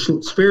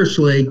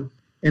spiritually.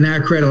 And I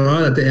credit a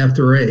lot of that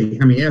to F3.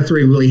 I mean, F3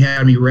 really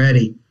had me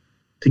ready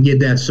to get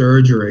that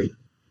surgery.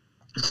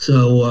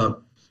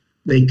 So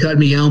they cut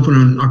me open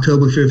on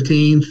October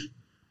 15th.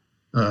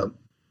 A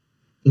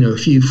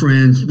few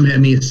friends met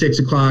me at 6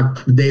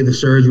 o'clock the day of the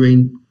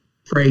surgery,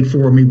 prayed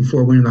for me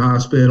before I went to the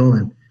hospital.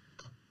 And,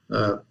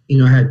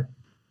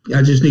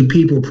 I just knew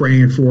people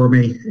praying for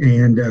me.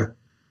 And I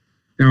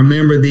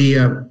remember the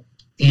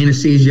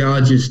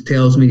anesthesiologist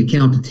tells me to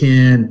count to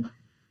 10.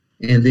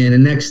 And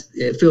then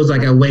it feels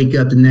like I wake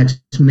up the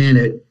next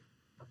minute,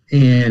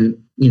 and,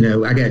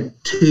 I got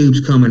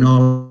tubes coming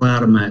all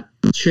out of my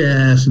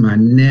chest, my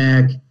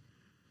neck,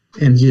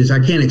 and I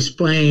can't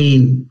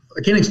explain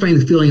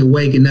the feeling of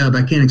waking up.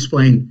 I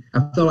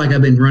felt like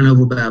I've been run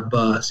over by a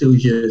bus. It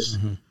was just,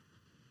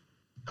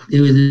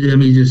 it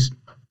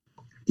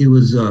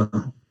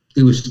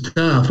was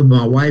tough.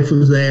 My wife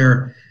was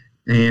there,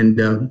 and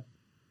it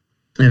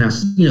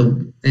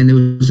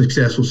was a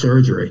successful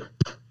surgery.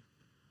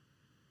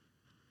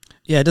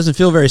 Yeah, it doesn't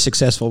feel very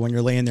successful when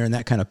you're laying there in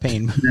that kind of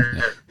pain.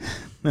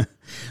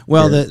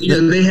 Well,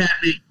 they had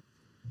me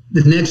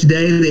the next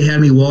day. They had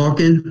me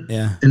walking.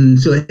 Yeah, and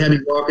so they had me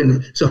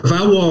walking. So if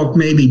I walked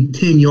maybe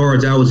 10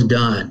 yards, I was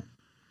done.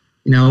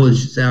 I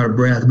was just out of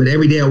breath. But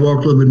every day I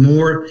walked a little bit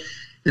more,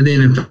 and then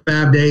in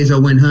 5 days I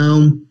went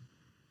home.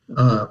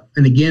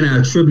 And again, I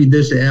attribute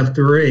this to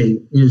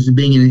F3, to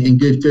being in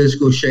good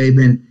physical shape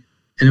and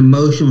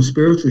emotional,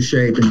 spiritual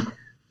shape. And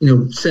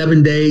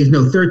 13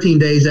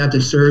 days after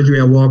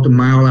surgery, I walked a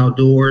mile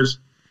outdoors.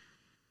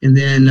 And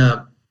then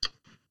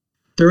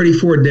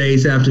 34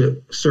 days after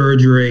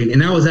surgery,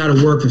 and I was out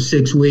of work for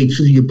 6 weeks,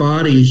 so your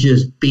body is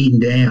just beaten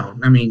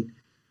down. I mean,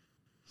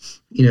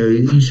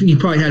 you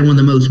probably had one of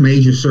the most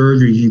major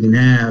surgeries you can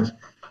have.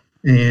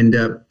 And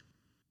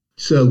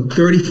so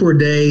 34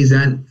 days,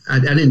 I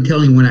didn't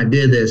tell him when I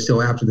did this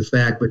till after the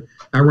fact, but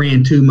I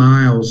ran 2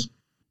 miles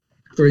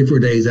 34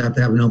 days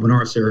after having open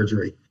heart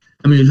surgery.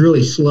 I mean, it was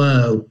really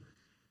slow.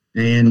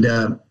 And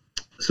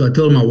so I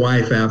told my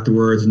wife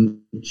afterwards, and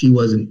she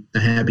wasn't a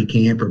happy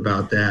camper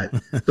about that.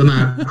 But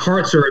my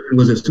heart surgeon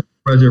was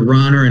a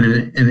runner, and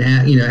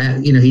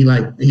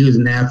he was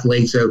an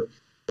athlete. So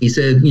he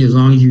said, as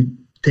long as you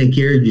take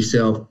care of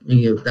yourself,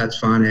 that's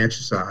fine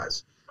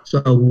exercise.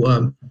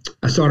 So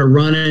I started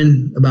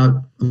running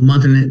about a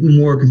month and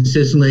more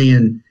consistently,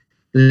 and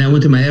then I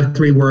went to my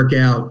F3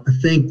 workout, I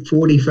think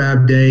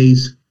 45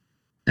 days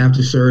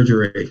after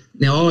surgery.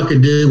 Now, all I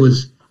could do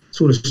was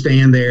sort of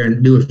stand there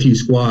and do a few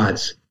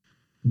squats,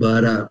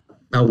 but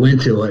I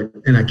went to it,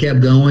 and I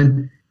kept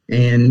going.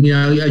 And,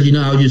 as you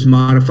know, I would just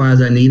modify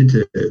as I needed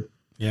to.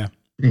 Yeah.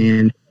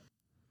 And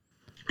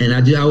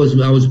I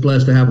was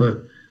blessed to have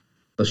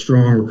a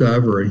strong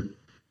recovery.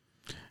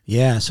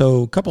 Yeah,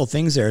 so a couple of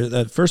things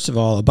there. First of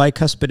all, a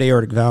bicuspid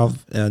aortic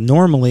valve,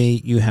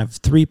 normally you have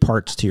 3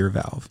 parts to your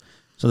valve.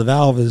 So the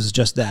valve is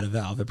just that, a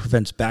valve. It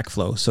prevents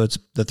backflow. So it's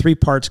the 3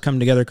 parts come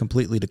together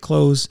completely to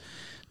close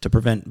to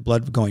prevent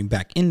blood going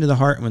back into the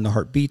heart. When the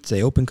heart beats,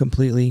 they open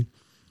completely.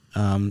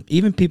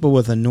 Even people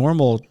with a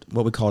normal,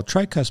 what we call a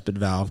tricuspid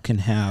valve, can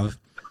have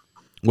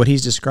what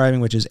he's describing,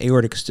 which is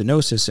aortic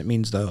stenosis, it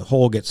means the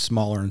hole gets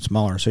smaller and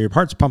smaller. So your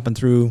heart's pumping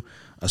through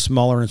a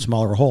smaller and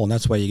smaller hole, and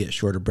that's why you get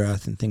shorter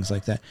breath and things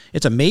like that.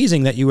 It's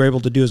amazing that you were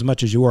able to do as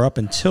much as you were up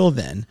until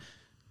then,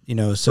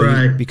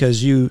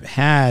 because you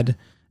had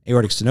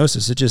aortic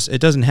stenosis.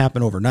 It doesn't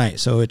happen overnight,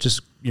 so it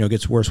just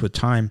gets worse with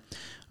time.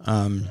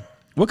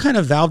 What kind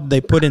of valve did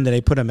they put in? Did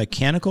they put a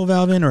mechanical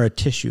valve in or a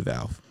tissue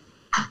valve?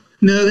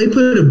 No, they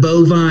put a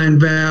bovine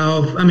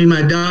valve. I mean,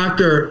 my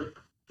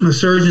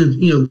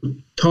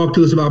surgeon, talked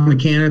to us about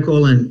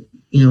mechanical and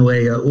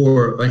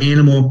or an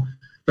animal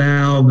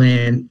valve,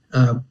 and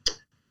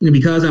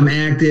because I'm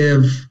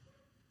active,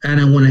 I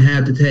don't want to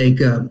have to take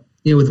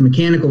with a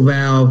mechanical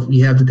valve,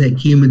 you have to take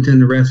Humulin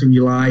the rest of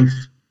your life.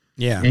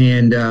 Yeah,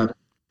 and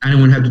I don't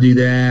want to have to do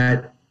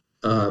that.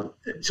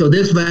 So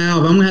this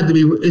valve, it's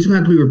gonna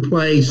have to be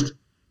replaced.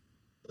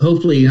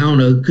 Hopefully, I don't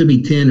know, it could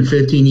be 10 to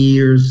 15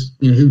 years.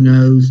 Who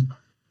knows?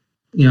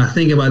 I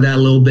think about that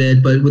a little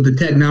bit, but with the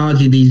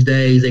technology these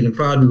days, they can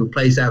probably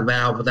replace that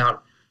valve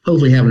without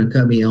hopefully having to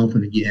cut me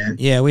open again.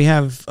 Yeah, we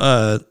have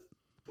a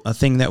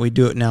thing that we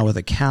do it now with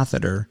a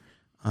catheter,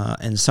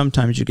 and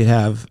sometimes you could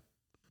have,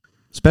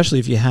 especially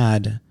if you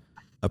had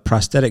a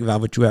prosthetic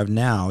valve, which you have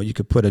now, you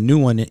could put a new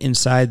one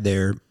inside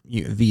there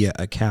via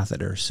a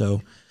catheter.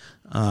 So,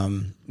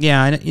 I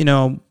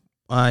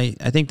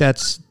think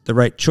that's the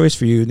right choice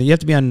for you. You have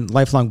to be on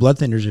lifelong blood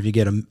thinners if you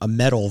get a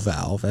metal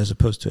valve as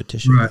opposed to a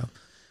tissue valve.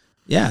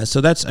 Yeah, so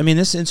this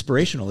is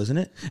inspirational, isn't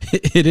it?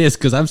 It is,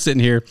 because I'm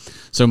sitting here.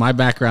 So my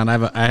background,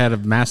 I had a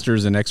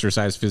master's in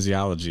exercise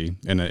physiology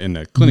in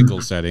a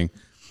clinical setting.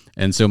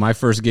 And so my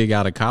first gig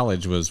out of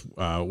college was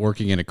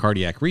working in a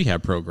cardiac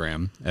rehab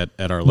program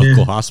at our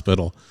local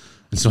hospital.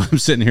 And so I'm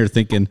sitting here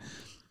thinking,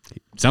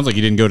 sounds like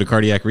you didn't go to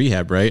cardiac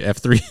rehab, right?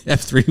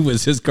 F3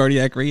 was his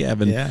cardiac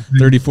rehab, and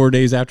 34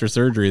 days after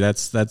surgery.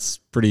 That's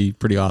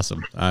pretty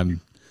awesome.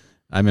 I'm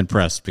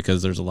impressed,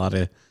 because there's a lot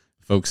of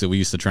folks that we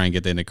used to try and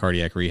get into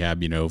cardiac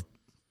rehab,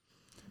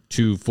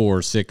 2,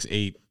 4, 6,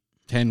 8,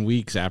 10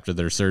 weeks after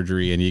their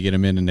surgery, and you get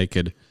them in and they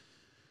could,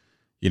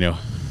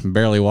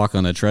 barely walk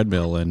on a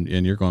treadmill, and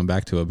you're going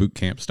back to a boot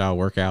camp style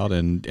workout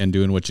and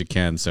doing what you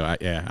can. So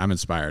I'm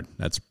inspired.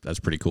 That's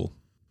pretty cool.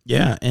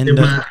 Yeah, and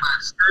my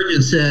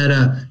surgeon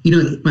said,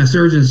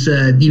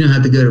 you don't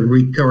have to go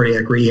to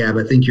cardiac rehab.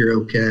 I think you're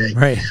okay.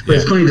 Right. But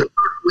it's funny.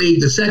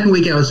 The second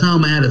week I was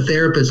home, I had a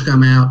therapist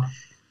come out,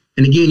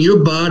 and again,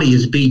 your body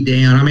is beat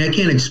down. I mean, I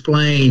can't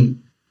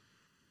explain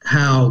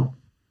how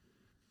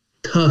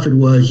tough it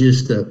was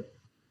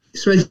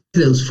especially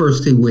those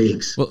first 2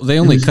 weeks. Well, they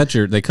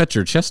cut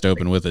your chest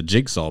open with a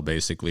jigsaw,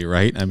 basically,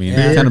 right? I mean,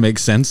 it kind of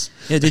makes sense.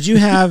 Yeah. Did you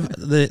have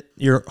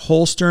your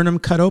whole sternum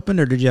cut open,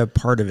 or did you have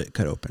part of it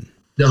cut open?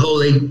 The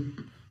whole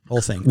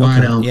thing.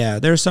 Wide okay. open. Yeah,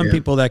 there are some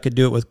people that could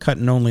do it with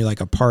cutting only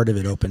like a part of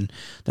it open.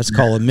 That's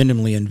called a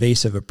minimally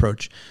invasive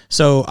approach.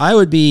 So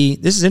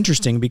this is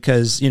interesting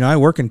because, I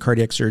work in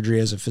cardiac surgery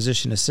as a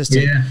physician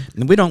assistant,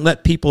 and we don't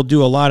let people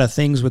do a lot of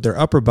things with their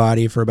upper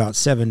body for about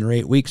 7 or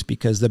 8 weeks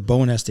because the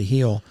bone has to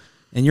heal.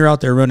 And you're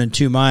out there running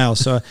 2 miles.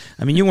 So,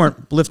 I mean, you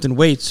weren't lifting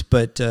weights,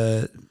 but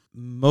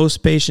most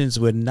patients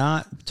would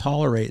not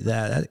tolerate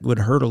that. That would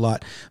hurt a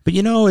lot. But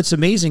it's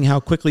amazing how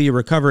quickly you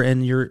recover,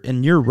 and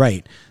you're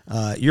right.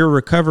 Your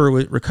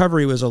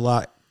recovery was a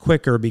lot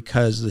quicker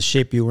because of the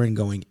shape you were in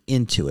going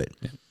into it.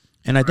 Yeah.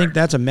 And I think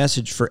that's a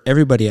message for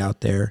everybody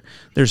out there.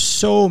 There's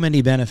so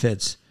many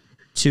benefits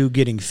to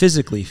getting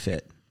physically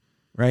fit,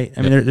 right?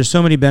 I mean, there's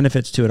so many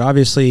benefits to it.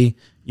 Obviously,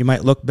 you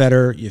might look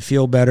better, you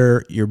feel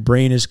better, your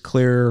brain is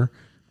clearer,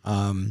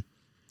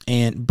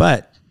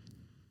 but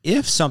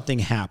if something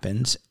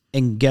happens,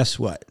 and guess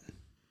what?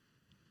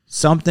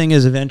 Something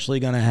is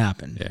eventually going to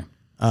happen.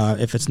 Yeah.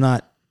 If it's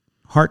not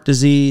heart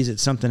disease,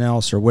 it's something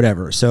else or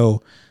whatever.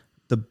 So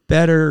the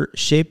better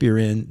shape you're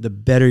in, the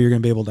better you're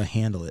going to be able to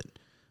handle it.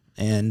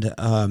 And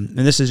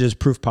this is just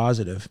proof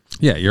positive.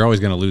 Yeah, you're always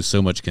going to lose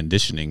so much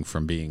conditioning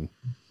from being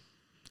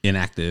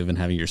inactive and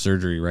having your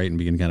surgery, right, and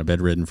being kind of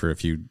bedridden for a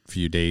few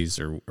days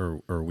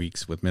or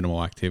weeks with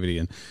minimal activity.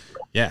 And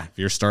if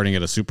you're starting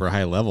at a super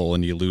high level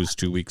and you lose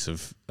 2 weeks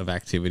of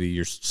activity,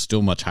 you're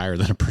still much higher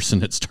than a person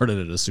that started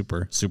at a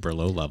super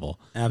low level.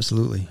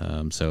 Absolutely.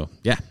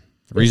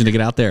 Reason to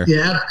get out there.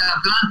 Yeah,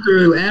 I've gone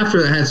through,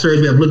 after I had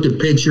surgery, I've looked at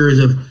pictures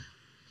of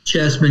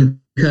chest been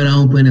cut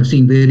open. I've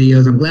seen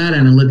videos. I'm glad I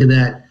didn't look at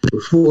that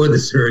before the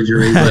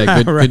surgery.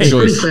 Good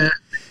choice.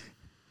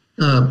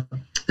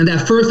 And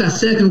that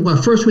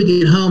first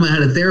week at home, I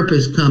had a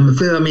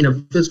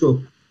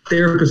physical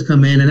therapist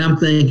come in, and I'm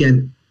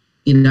thinking,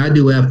 I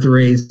do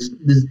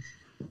F3s.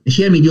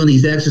 She had me doing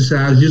these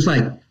exercises, just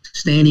like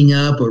standing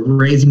up or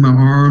raising my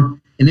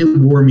arm, and it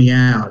wore me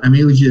out. I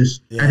mean, it was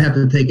just, I'd have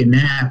to take a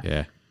nap.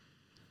 Yeah.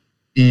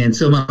 And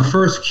so my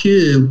first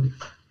cue,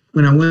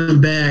 when I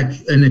went back,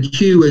 and the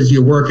cue is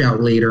your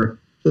workout leader.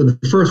 So the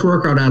first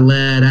workout I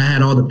led, I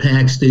had all the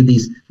packs do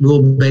these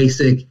real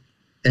basic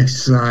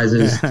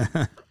exercises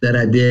that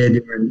I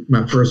did during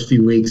my first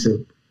few weeks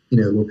of,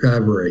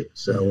 recovery.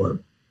 So,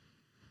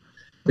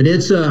 but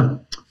it's, my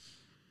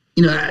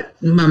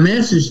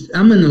message,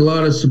 I'm in a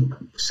lot of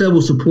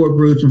several support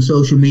groups on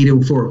social media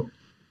for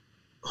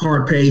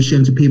heart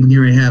patients and people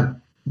getting ready to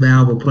have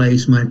valve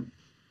replacement.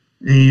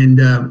 And,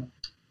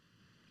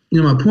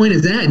 my point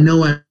is that I had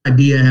no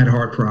idea I had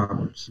heart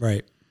problems.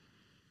 Right.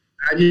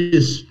 I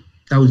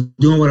was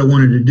doing what I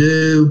wanted to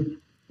do.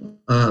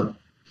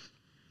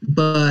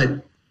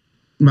 But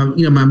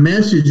my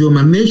message or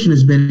my mission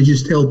has been to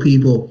just tell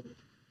people,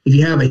 if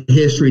you have a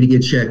history, to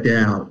get checked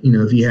out.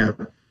 If you have,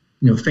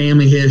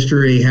 family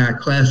history, high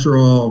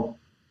cholesterol,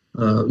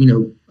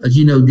 as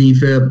you know,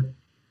 defib,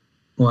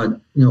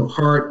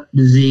 heart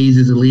disease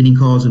is a leading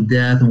cause of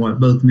death in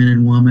both men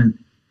and women.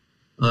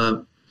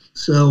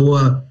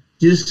 So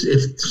just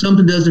if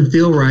something doesn't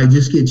feel right,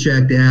 just get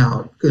checked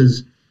out,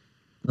 because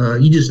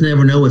you just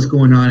never know what's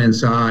going on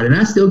inside. And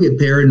I still get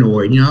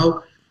paranoid.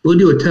 We'll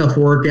do a tough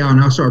workout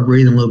and I'll start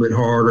breathing a little bit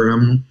harder.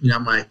 I'm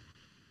like,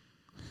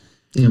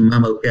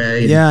 I'm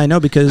okay. Yeah, I know,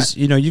 because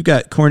you've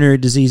got coronary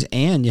disease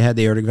and you had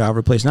the aortic valve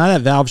replaced. Now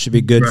that valve should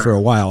be good for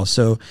a while.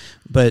 So,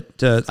 but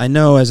I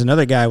know, as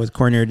another guy with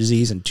coronary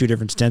disease and 2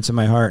 different stents in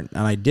my heart, and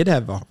I did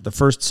have the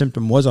first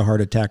symptom was a heart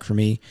attack for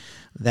me,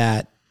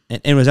 and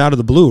it was out of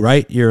the blue.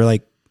 Right, you're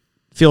like,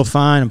 feel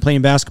fine, I'm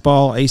playing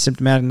basketball,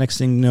 asymptomatic. Next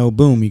thing you know,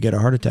 boom, you get a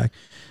heart attack.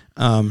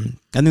 I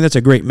think that's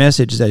a great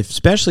message, that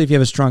especially if you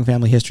have a strong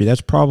family history, that's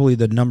probably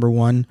the number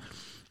one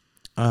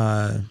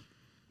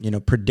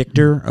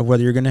predictor of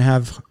whether you're going to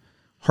have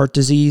heart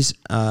disease.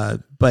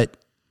 But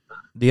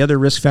the other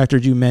risk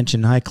factors you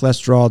mentioned, high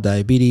cholesterol,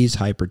 diabetes,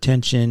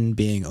 hypertension,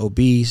 being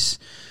obese,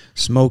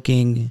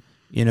 smoking,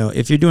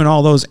 if you're doing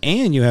all those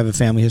and you have a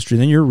family history,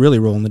 then you're really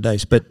rolling the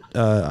dice. But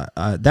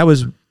that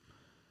was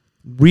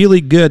really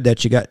good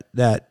that you got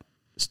that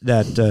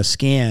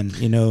scan,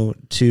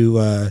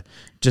 to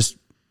just,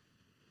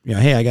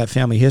 hey, I got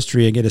family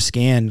history, I get a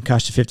scan,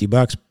 cost you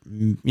 $50,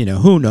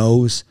 who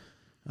knows?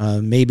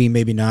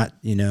 Maybe not,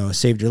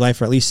 saved your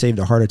life, or at least saved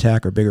a heart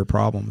attack or bigger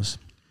problems.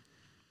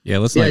 Yeah,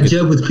 I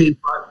joke with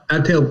people. I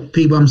tell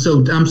people I'm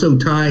so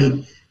tight.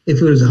 If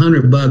it was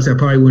 $100, I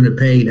probably wouldn't have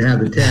paid to have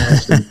the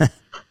test and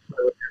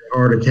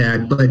heart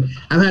attack. But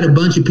I've had a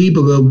bunch of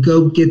people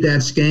go get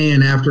that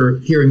scan after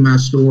hearing my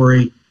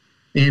story,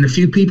 and a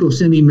few people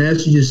send me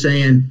messages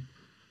saying,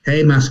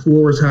 "Hey, my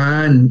score was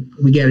high, and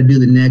we got to do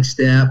the next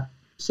step."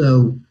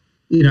 So,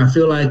 I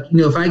feel like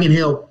if I can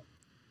help.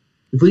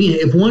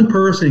 If one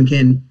person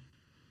can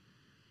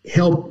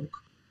help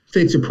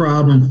fix a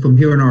problem from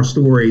hearing our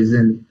stories,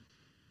 then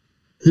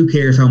who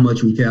cares how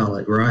much we tell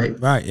it, right?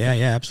 Right. Yeah,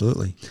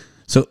 absolutely.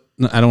 So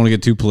I don't want to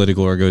get too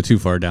political or go too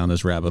far down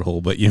this rabbit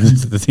hole, but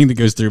the thing that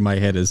goes through my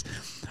head is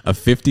a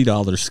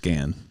 $50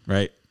 scan,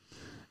 right?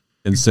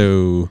 And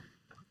so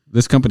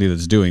this company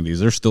that's doing these,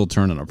 they're still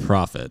turning a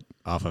profit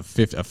off of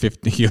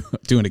 50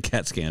 doing a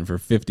CAT scan for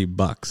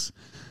 $50.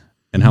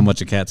 And how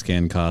much a CAT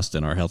scan costs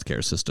in our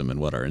healthcare system, and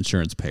what our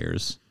insurance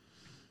payers,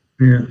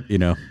 because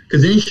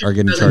insurance are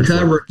getting charged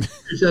for.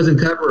 It doesn't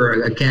cover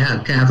a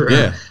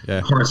catheter.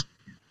 Heart.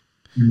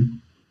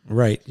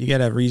 Right. You got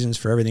to have reasons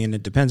for everything, and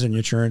it depends on your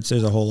insurance.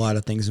 There's a whole lot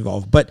of things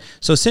involved. But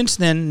so since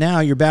then, now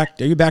you're back.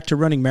 Are you back to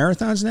running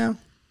marathons now?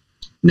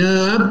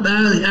 No,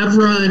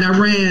 I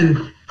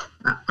ran.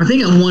 I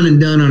think I'm one and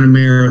done on a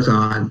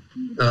marathon.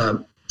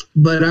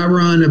 But I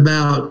run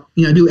about,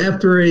 I do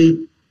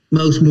F3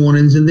 most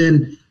mornings, and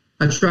then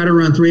I try to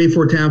run 3 or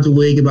 4 times a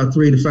week, about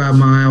 3 to 5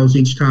 miles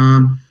each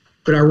time.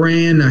 But I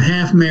ran a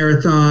half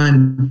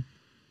marathon,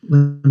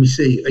 let me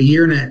see,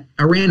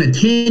 I ran a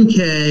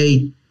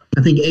 10K,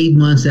 I think 8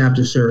 months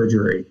after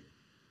surgery.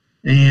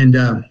 And,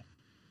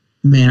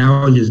 man,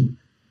 I was just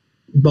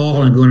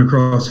balling going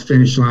across the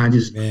finish line,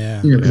 just,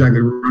 because I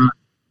could run.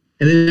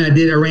 And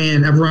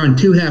then I've run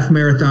 2 half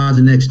marathons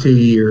the next 2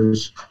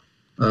 years.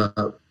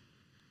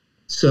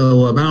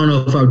 So I don't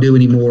know if I'll do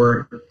any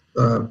more.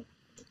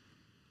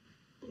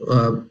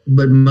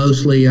 But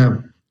mostly,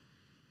 I'm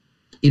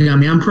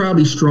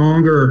probably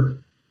stronger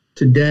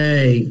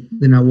today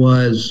than I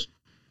was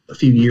a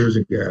few years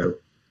ago.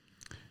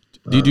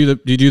 Do you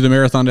do the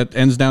marathon that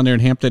ends down there in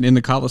Hampton in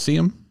the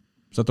Coliseum?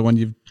 Is that the one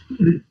you've?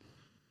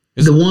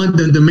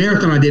 The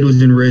marathon I did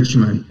was in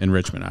Richmond. In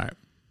Richmond, all right.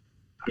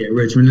 Yeah,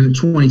 Richmond in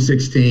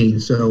 2016.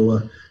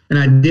 So, and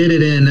I did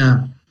it in.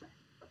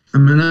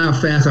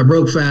 Not fast. I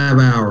broke 5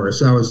 hours.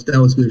 So that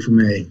was good for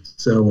me.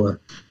 So,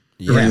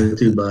 ran with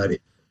 2 buddies.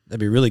 That'd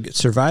be really good.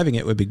 Surviving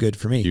it would be good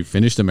for me. You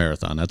finished the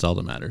marathon. That's all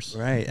that matters.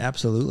 Right.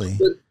 Absolutely.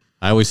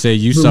 I always say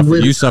you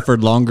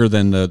suffered longer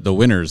than the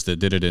winners that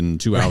did it in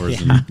 2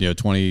 hours and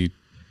 20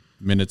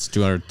 minutes,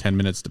 210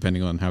 minutes,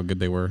 depending on how good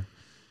they were.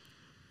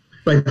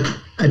 But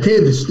I tell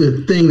you,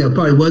 the thing that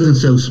probably wasn't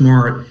so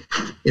smart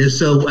is,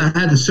 so I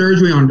had the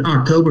surgery on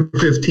October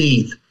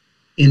 15th.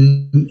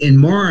 In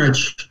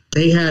March,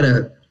 they had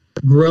a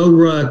grow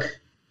ruck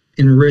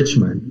in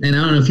Richmond. And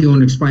I don't know if you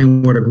want to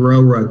explain what a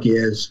grow ruck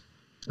is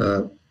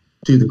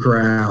to the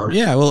crowd.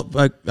 Yeah, well,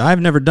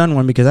 I've never done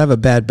one because I have a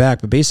bad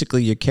back, but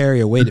basically you carry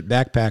a weighted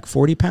backpack,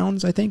 40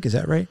 pounds, I think. Is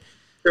that right?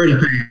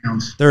 30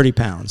 pounds. 30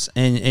 pounds.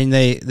 And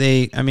they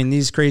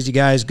these crazy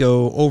guys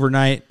go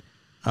overnight.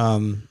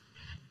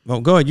 Well,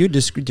 go ahead.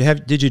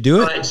 Did you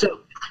do it? Right, so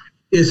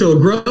Yeah, so a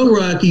grow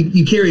ruck,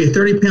 you carry a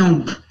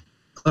 30-pound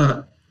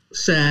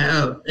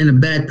sack in a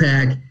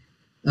backpack,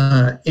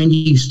 and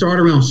you start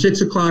around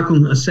 6 o'clock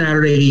on a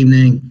Saturday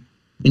evening,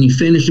 and you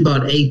finish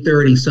about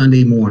 8:30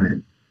 Sunday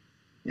morning.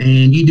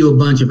 And you do a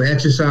bunch of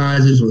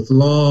exercises with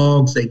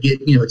logs. They get,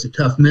 it's a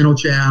tough mental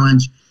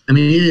challenge. I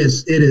mean, it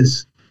is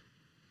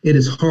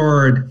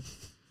hard,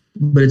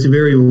 but it's a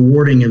very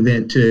rewarding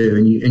event too.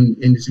 And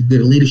it's a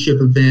good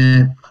leadership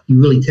event. You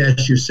really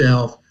test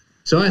yourself.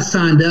 So I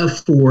signed up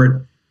for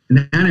it,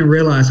 and I didn't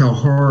realize how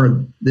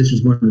hard this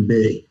was going to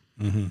be.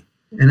 Mm-hmm.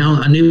 And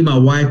I knew my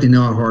wife didn't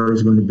know how hard it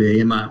was going to be,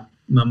 and my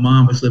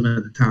mom was living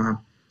at the time.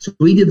 So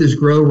we did this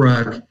grow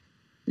ruck,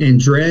 and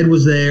Dredd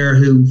was there,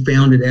 who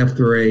founded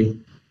F3.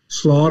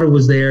 Slaughter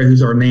was there,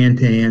 who's our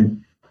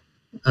Nantan.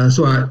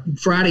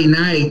 Friday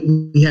night,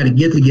 we had a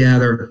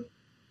get-together,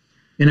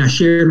 and I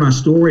shared my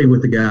story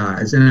with the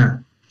guys, and I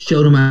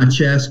showed them my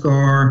chest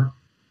scar,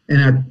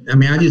 and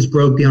I just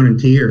broke down in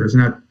tears,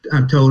 and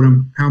I told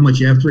them how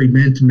much F3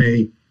 meant to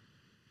me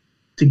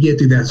to get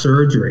through that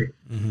surgery.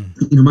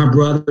 Mm-hmm. My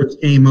brothers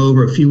came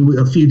over a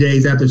few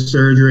days after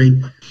surgery.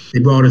 They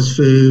brought us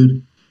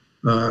food.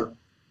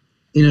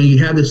 You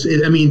have this,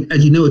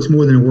 as you know, it's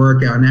more than a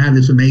workout, and I have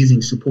this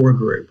amazing support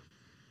group.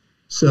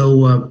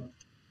 So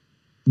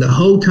the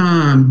whole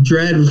time,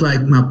 Dredd was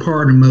like my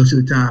partner most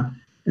of the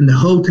time, and the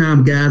whole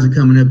time guys are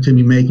coming up to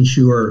me making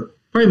sure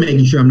I'm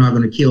not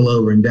going to keel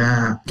over and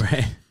die.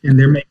 Right. And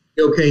they're making,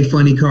 okay,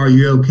 funny car,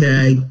 you're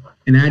okay.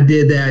 And I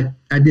did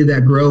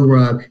that grow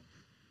ruck,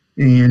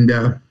 and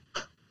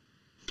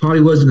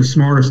probably wasn't the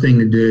smartest thing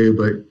to do,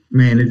 but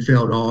man, it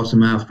felt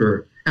awesome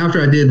after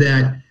I did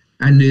that.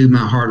 I knew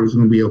my heart was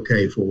going to be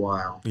okay for a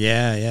while.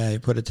 Yeah, you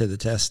put it to the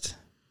test.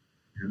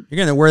 You're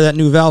going to wear that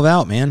new valve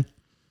out, man.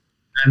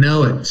 I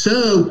know it.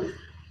 So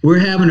we're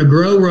having a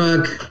grow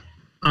ruck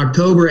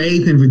October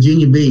 8th in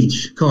Virginia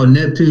Beach called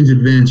Neptune's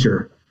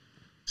Adventure.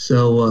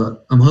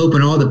 So I'm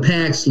hoping all the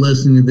PACs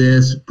listening to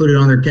this put it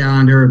on their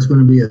calendar. It's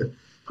going to be a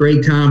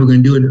great time. We're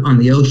going to do it on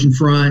the ocean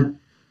front,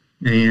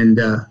 and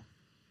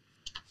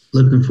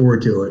looking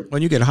forward to it.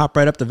 When you could hop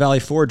right up to Valley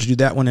Forge, do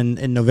that one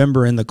in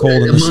November in the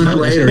cold. A month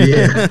later,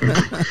 yeah.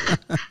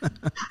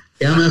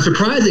 Yeah, I'm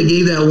surprised they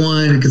gave that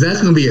one, because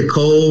that's going to be a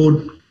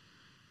cold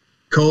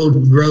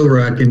grow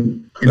ruck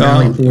in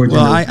Valley Forge.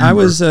 Well, I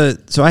was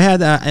so I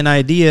had an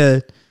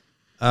idea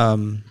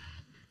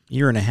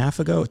year and a half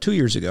ago, 2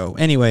 years ago,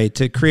 anyway,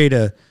 to create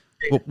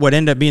what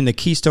ended up being the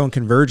Keystone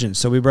Convergence.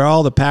 So we brought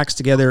all the PACs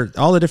together,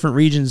 all the different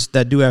regions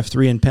that do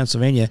F3 in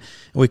Pennsylvania,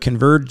 and we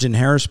converged in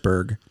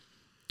Harrisburg.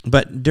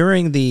 But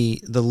during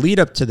the lead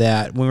up to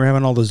that, when we were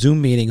having all the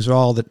Zoom meetings,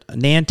 all the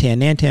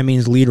Nantan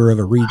means leader of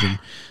a region.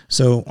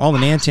 So all the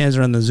Nantans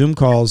are on the Zoom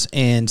calls,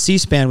 and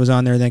C-SPAN was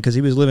on there then because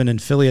he was living in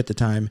Philly at the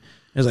time.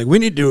 It was like, we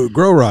need to do a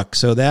grow ruck.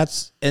 So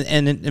that's,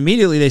 and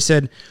immediately they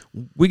said,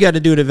 we got to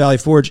do it at Valley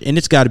Forge, and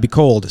it's got to be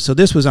cold. So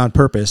this was on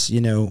purpose,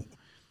 make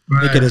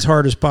it as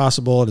hard as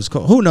possible. And it's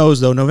cold. Who knows,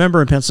 though?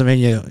 November in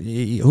Pennsylvania,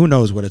 who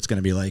knows what it's going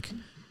to be like?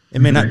 It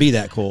may not be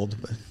that cold,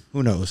 but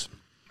who knows?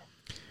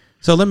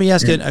 So let me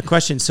ask you a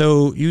question.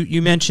 So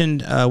you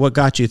mentioned what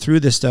got you through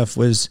this stuff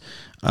was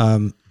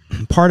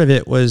part of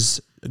it was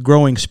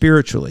growing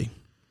spiritually.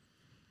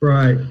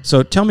 Right.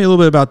 So tell me a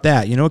little bit about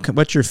that.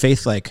 What's your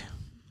faith like?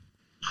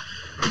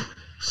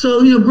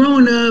 So,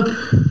 growing up,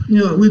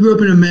 we grew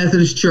up in a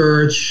Methodist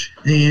church,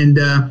 and,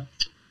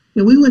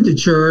 we went to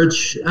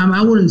church.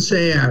 I wouldn't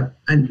say I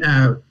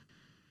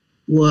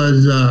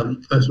was, I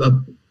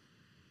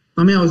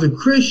was a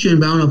Christian,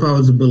 but I don't know if I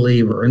was a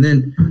believer. And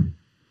then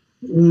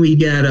when we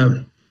got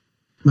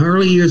my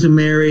early years of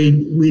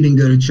married, we didn't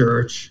go to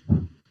church.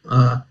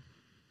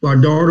 Our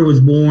daughter was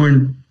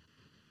born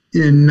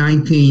in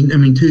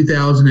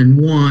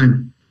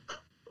 2001.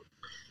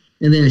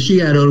 And then as she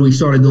got older, we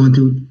started going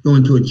to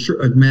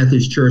a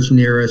Methodist church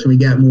near us, and we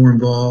got more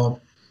involved.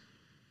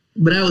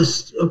 But I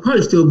was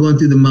probably still going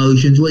through the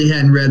motions. We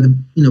hadn't read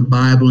the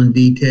Bible in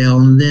detail.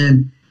 And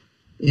then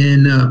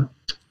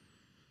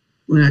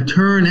after I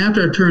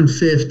turned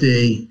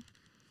 50,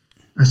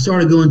 I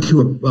started going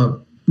to a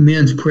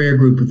men's prayer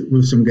group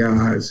with some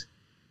guys,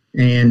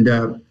 and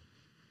I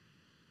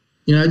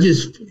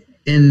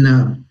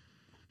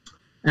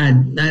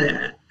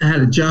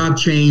had a job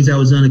change that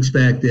was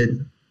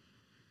unexpected.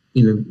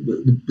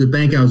 The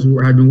bank I'd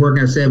been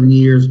working at 7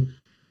 years.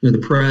 The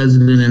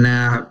president and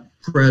I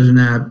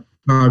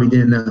probably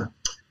didn't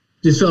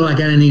just felt like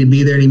I didn't need to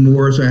be there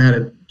anymore, so I had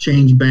to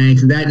change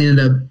banks, and that ended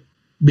up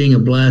being a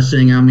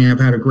blessing.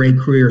 I've had a great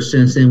career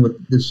since then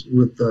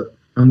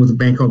I'm with a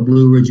bank called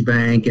Blue Ridge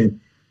Bank, and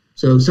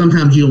so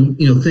sometimes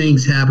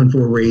things happen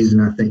for a reason.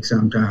 I think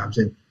sometimes,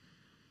 and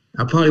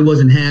I probably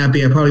wasn't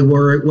happy. I probably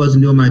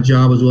wasn't doing my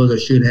job as well as I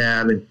should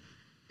have, and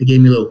it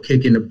gave me a little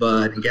kick in the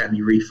butt and got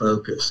me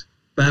refocused.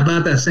 But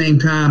about that same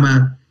time,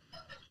 I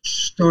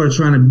started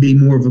trying to be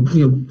more of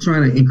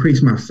trying to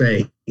increase my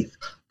faith.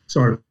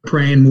 Started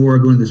praying more,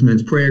 going to this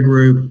men's prayer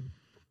group,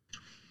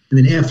 and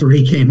then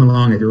F3 came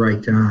along at the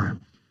right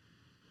time.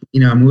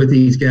 I'm with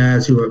these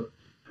guys who are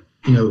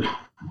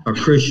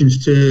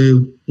Christians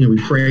too. We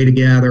pray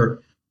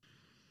together,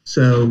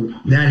 So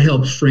that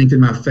helped strengthen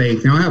my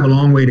faith. Now I have a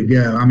long way to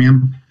go. I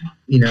mean,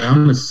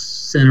 I'm a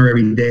sinner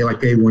every day like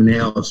everyone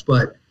else,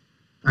 but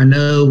I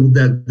know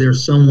that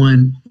there's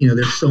someone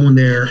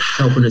there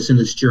helping us in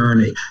this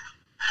journey.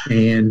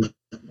 And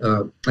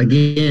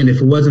again,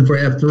 if it wasn't for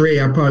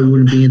F3, I probably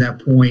wouldn't be at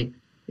that point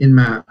in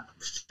my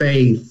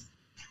faith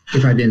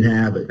if I didn't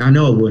have it. I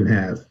know I wouldn't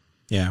have.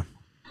 Yeah.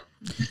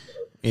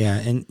 Yeah.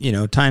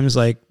 And, times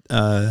like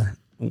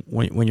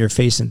when you're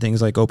facing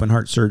things like open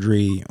heart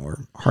surgery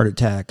or heart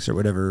attacks or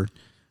whatever,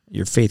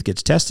 your faith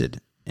gets tested.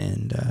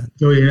 And,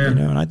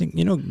 and I think,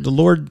 the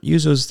Lord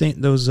uses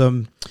those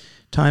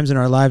times in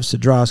our lives to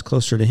draw us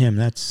closer to Him.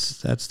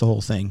 That's the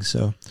whole thing.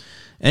 So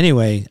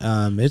anyway,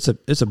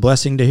 it's a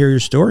blessing to hear your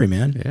story,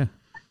 man. Yeah.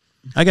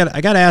 I got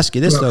to ask you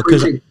this though,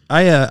 because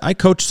I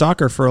coached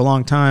soccer for a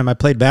long time. I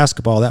played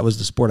basketball. That was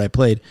the sport I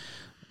played.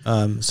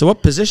 So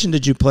what position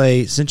did you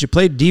play? Since you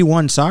played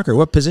D1 soccer,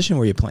 what position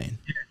were you playing?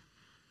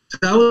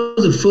 I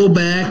was a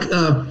fullback.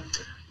 I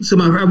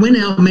went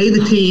out, made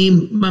the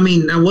team. I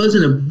mean, I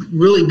wasn't a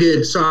really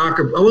good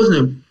soccer. I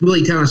wasn't a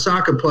really talented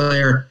soccer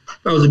player.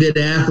 I was a good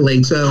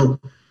athlete. So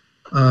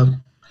a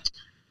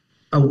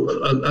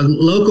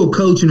local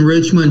coach in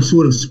Richmond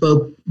sort of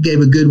gave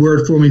a good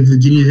word for me,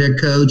 Virginia's head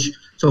coach.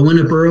 So I went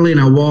up early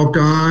and I walked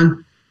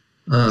on.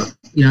 I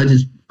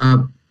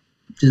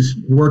just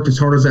worked as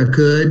hard as I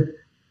could.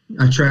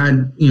 I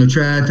tried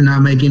to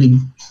not make any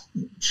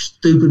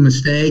stupid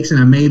mistakes, and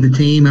I made the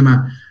team. And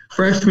my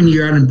freshman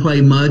year, I didn't play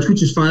much,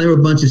 which is fine. There were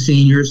a bunch of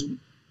seniors.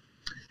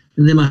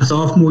 And then my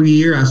sophomore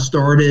year, I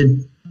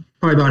started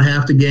probably about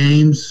half the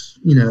games.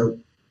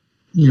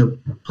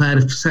 Had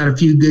a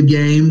few good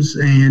games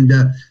and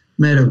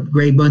met a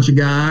great bunch of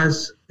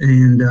guys.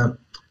 And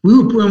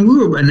we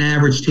were an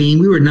average team.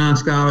 We were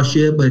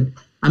non-scholarship, but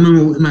I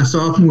remember my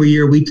sophomore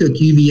year, we took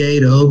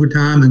UVA to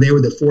overtime, and they were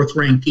the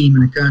fourth-ranked team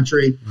in the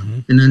country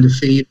and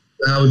undefeated.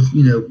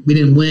 We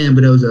didn't win,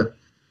 but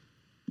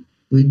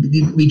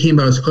we came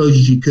about as close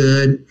as you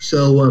could.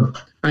 So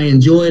I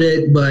enjoyed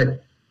it,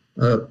 but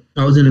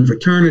I was in a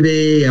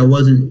fraternity. I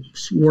wasn't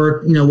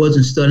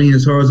studying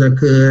as hard as I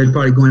could,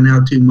 probably going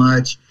out too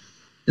much.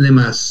 And then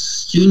my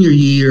junior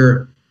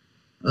year,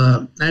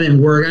 I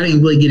didn't work. I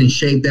didn't really get in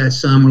shape that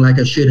summer like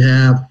I should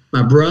have.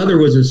 My brother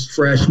was a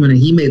freshman, and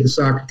he made the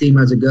soccer team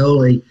as a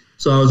goalie.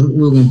 So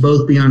we were going to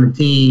both be on the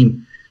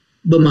team.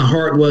 But my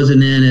heart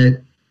wasn't in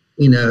it,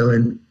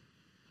 and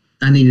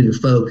I needed to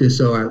focus.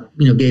 So I,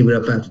 gave it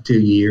up after 2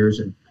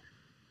 years and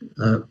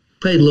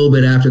played a little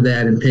bit after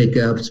that in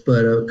pickups,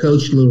 but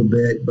coached a little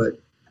bit. But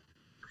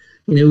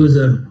I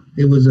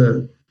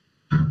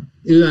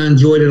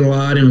enjoyed it a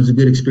lot, and it was a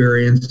good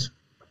experience.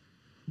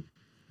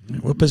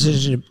 What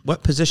position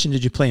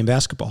did you play in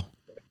basketball?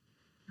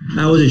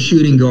 I was a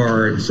shooting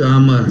guard, so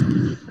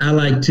I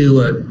like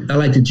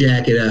to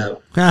jack it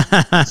up.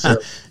 So,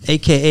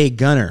 AKA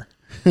gunner.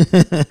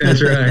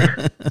 That's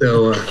right.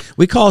 So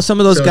we call some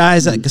of those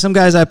guys, some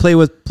guys I play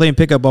with playing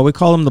pickup ball, we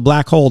call them the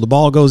black hole. The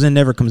ball goes in,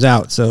 never comes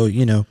out. So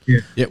Yeah.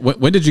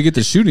 When did you get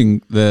to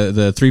shooting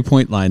the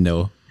 3-point line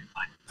though?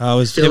 when I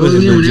was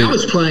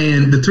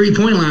playing, the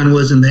 3-point line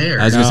wasn't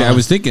there. I was gonna say, I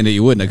was thinking that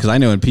you wouldn't, because I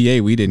know in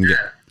PA we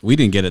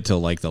didn't get it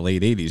till like the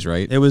late 80s,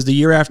 right? It was the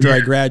year after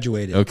I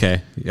graduated.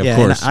 Okay, of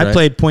course. I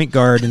played point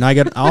guard, and I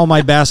got all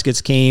my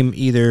baskets came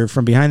either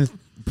from behind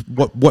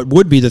what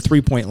would be the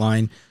 3-point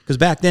line, because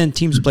back then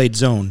teams played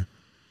zone.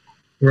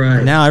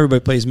 Right. Now everybody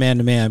plays man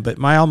to man, but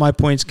all my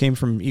points came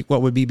from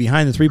what would be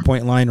behind the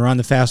 3-point line or on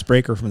the fast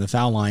break or from the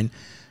foul line.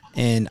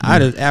 And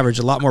I'd have averaged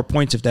a lot more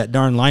points if that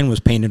darn line was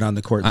painted on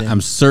the court then.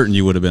 I'm certain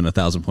you would have been a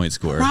 1,000-point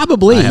scorer.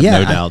 Probably, I have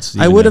no doubts.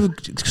 I would have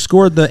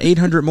scored the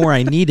 800 more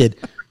I needed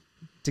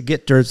to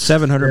get to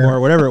 700 more,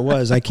 or whatever it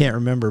was. I can't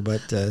remember,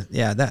 but that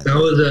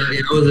was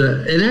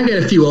and I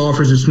got a few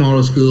offers at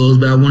smaller schools,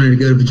 but I wanted to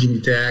go to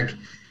Virginia Tech.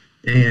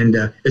 And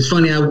it's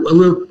funny,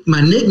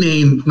 my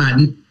nickname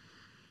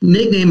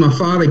my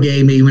father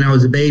gave me when I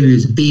was a baby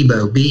was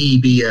Bebo,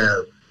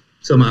 B-E-B-O.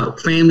 So my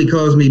family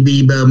calls me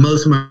Bebo.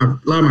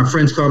 A lot of my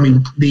friends call me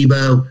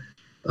Bebo.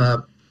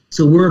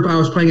 So I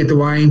was playing at the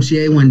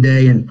YMCA one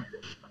day, and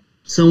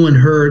someone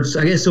heard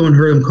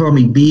him call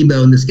me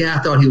Bebo, and this guy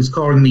thought he was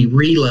calling me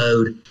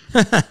Reload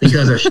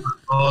because I shot the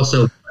ball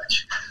so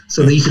much.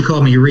 So they used to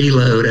call me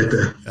Reload at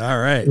the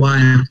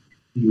YMCA.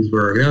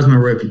 That was my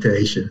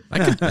reputation.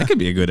 That could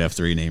be a good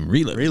F3 name,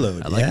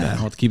 Reload. I like that.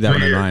 I'll have to keep that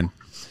one in mind.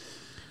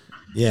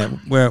 Yeah,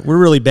 we're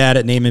really bad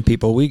at naming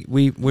people.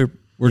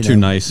 We're too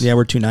nice. Yeah,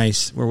 we're too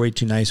nice. We're way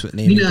too nice with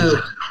naming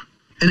people.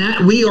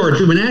 And we are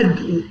too.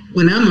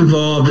 When I'm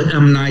involved,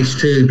 I'm nice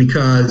too,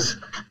 because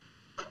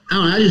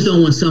I just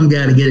don't want some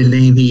guy to get a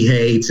name he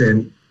hates,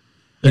 and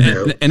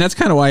that's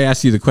kind of why I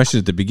asked you the question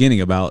at the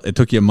beginning about it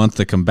took you a month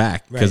to come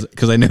back,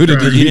 because I noted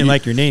that you didn't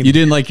like your name. You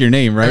didn't like your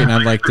name, right? And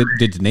I'm like,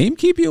 did the name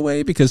keep you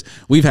away? Because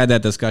we've had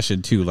that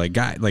discussion too. Like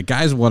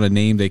guys want a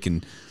name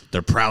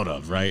they're proud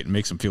of, right? It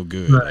makes them feel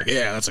good. Right. Like,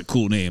 yeah, that's a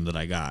cool name that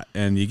I got.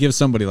 And you give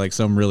somebody like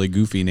some really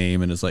goofy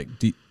name, and it's like,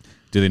 do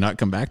they not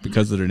come back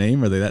because of their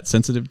name? Are they that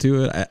sensitive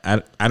to it?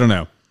 I don't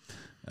know.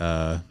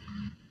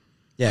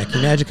 Yeah, Yeah, can you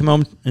imagine coming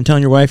home and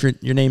telling your wife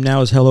your name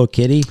now is Hello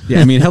Kitty? Yeah,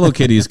 I mean, Hello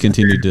Kitty's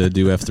continued to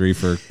do F3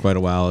 for quite a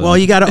while. Well,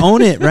 you got to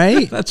own it,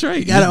 right? That's right.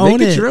 You got to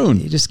own it. Your own.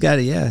 You just got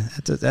to, yeah.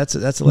 That's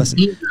a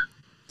lesson.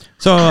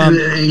 So, and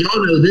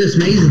y'all know this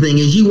amazing thing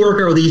is you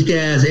work over these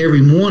guys every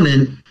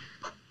morning,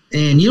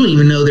 and you don't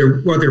even know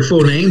what their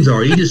full names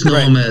are. You just know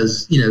them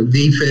as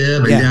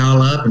D-Fib and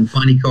Dial Up and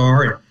Funny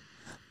Car. And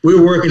we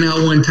were working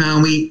out one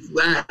time.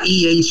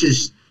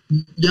 EH's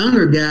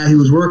younger guy who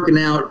was working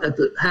out at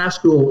the high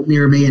school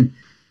near me, and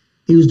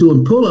he was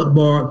doing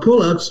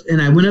pull-ups,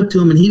 and I went up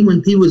to him, and he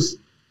was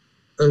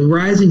a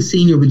rising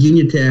senior at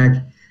Virginia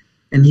Tech,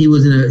 and he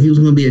was going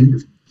to be a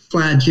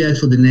fly jets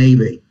for the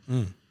Navy.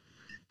 And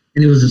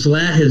it was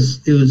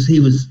he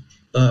was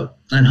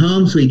at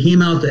home, so he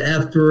came out to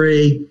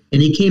F3,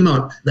 and he came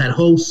out that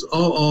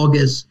all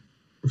August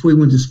before he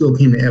went to school,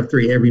 came to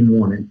F3 every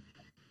morning.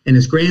 And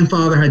his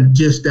grandfather had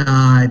just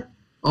died.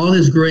 All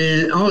his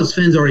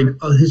friends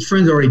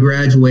already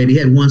graduated. He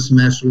had one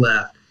semester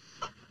left.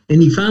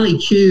 And he finally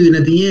chewed, and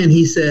at the end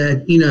he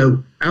said,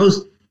 I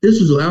was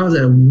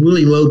at a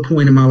really low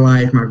point in my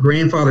life. My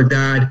grandfather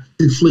died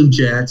through flu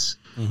jets.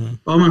 Mm-hmm.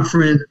 All my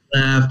friends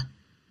left,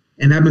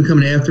 and I've been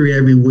coming to F3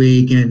 every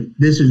week, and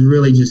this has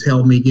really just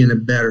helped me get in a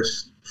better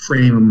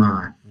frame of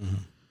mind. Mm-hmm.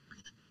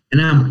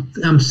 And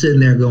I'm sitting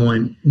there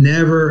going,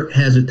 never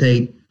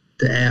hesitate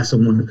to ask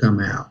someone to come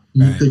out,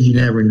 because you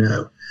never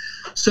know.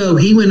 So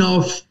he went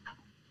off,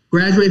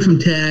 graduated from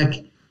Tech,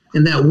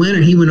 and that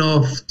winter he went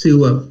off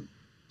to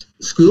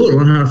school to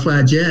learn how to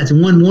fly jets.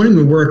 And one morning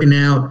we're working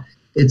out.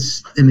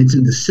 It's in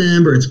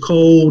December. It's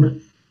cold,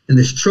 and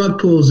this truck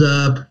pulls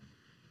up,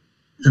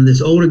 and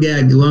this older guy,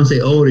 I won't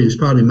say older, he's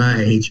probably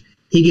my age.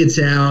 He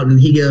gets out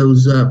and he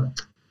goes,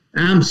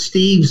 "I'm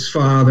Steve's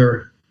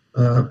father,"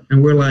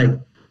 and we're like,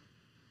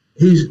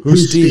 "Who's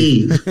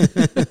Steve?"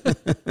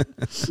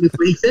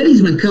 He said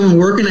he's been coming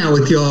working out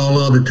with y'all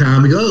all the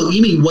time. We go, "Oh,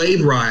 you mean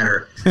Wave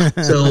Rider?"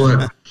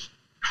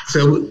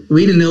 So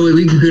we didn't know,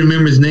 we couldn't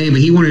remember his name,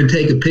 but he wanted to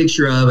take a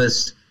picture of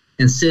us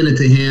and send it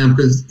to him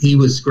because he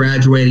was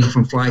graduating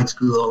from flight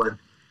school and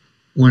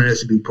wanted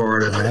us to be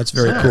part of it. That's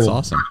very cool. That's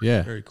awesome.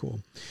 Yeah. Very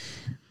cool.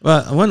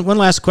 Well, one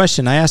last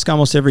question. I ask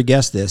almost every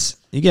guest this.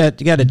 You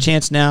got a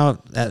chance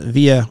now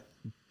via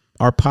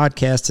our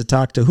podcast to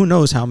talk to who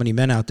knows how many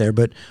men out there,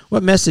 but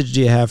what message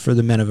do you have for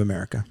the men of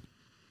America?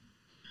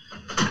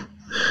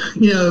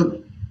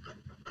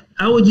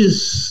 I would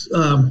just,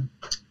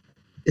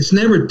 it's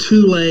never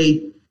too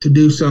late to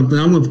do something.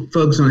 I'm going to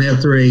focus on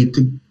F3,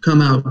 to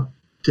come out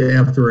to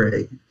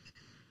F3.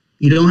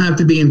 You don't have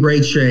to be in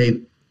great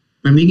shape.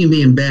 I mean, you can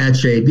be in bad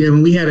shape.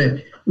 We have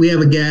a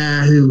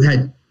guy who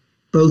had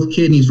both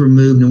kidneys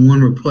removed and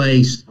one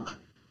replaced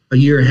a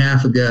year and a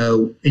half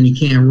ago, and he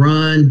can't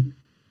run,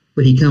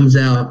 but he comes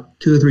out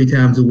 2 or 3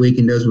 times a week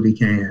and does what he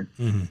can.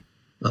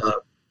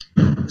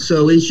 Mm-hmm.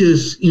 So it's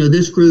just,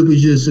 this group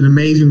is just an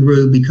amazing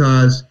group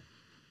because,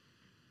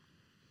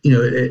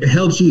 it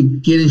helps you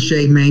get in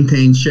shape,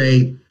 maintain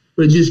shape,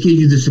 but it just gives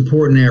you the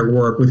support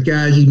network with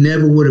guys you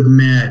never would have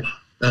met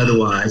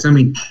otherwise. I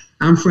mean,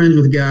 I'm friends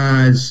with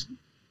guys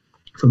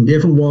from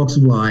different walks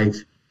of life,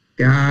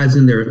 guys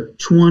in their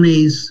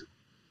 20s,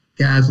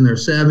 guys in their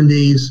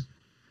 70s.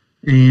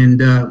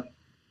 And,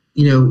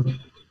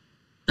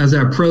 as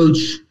I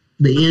approach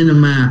the end of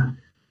my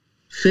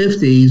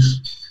 50s,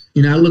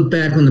 I look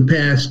back on the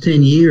past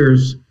 10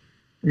 years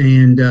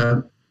and,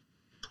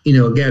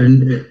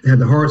 had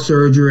the heart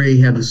surgery,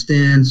 had the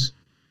stents,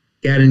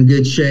 got in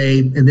good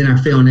shape, and then I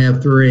fell in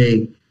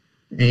F3,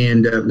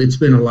 and it's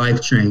been a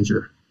life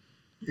changer.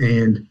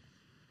 And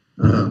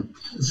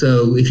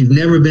so if you've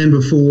never been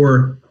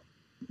before,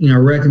 I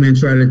recommend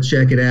try to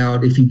check it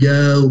out. If you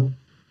go,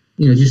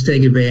 just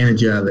take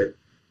advantage of it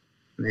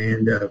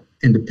and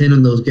depend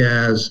on those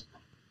guys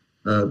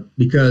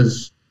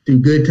because through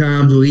good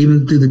times or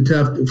even through the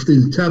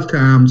tough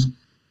times,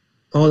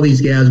 all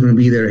these guys are going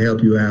to be there to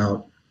help you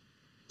out.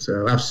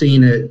 So I've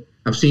seen it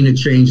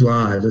change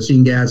lives. I've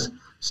seen guys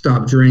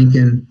stop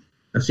drinking.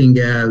 I've seen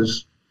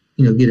guys,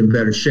 get in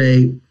better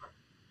shape.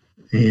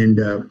 And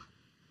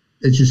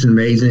it's just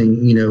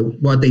amazing,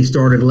 what they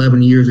started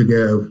 11 years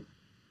ago.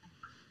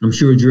 I'm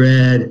sure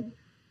Dredd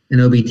and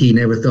OBT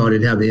never thought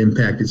it'd have the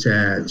impact it's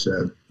had.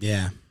 So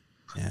yeah.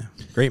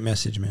 Great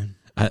message, man.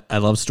 I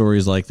love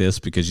stories like this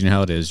because you know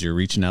how it is. You're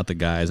reaching out to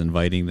guys,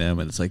 inviting them,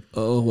 and it's like,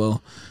 oh,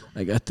 well,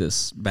 I got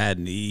this bad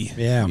knee,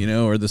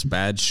 or this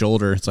bad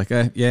shoulder. It's like,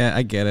 yeah,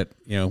 I get it.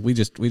 We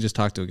just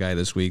talked to a guy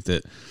this week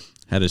that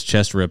had his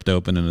chest ripped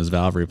open and his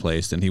valve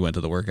replaced, and he went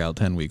to the workout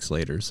 10 weeks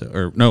later.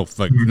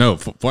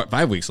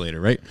 5 weeks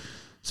later, right?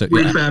 So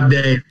 45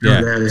 days.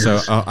 Yeah. So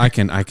I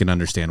can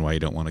understand why you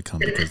don't want to come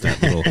because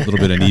that little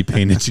bit of knee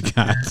pain that you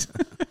got.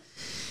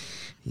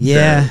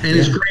 Yeah. And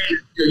it's great.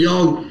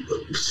 Y'all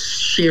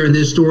sharing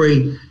this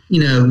story,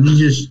 you're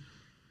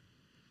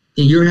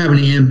having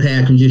an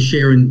impact and just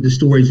sharing the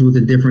stories with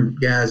the different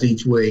guys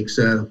each week.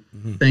 So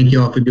thank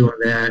y'all for doing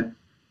that.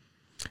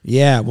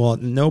 Yeah, well,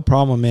 no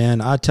problem, man.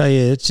 I tell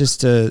you, it's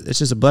just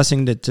a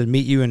blessing to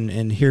meet you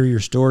and hear your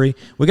story.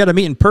 We got to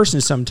meet in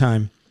person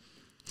sometime.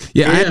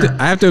 Yeah,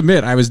 I have to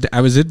admit, I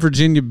was in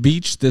Virginia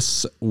Beach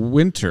this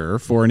winter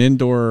for an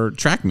indoor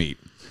track meet,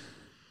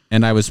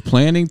 and I was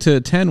planning to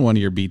attend one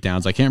of your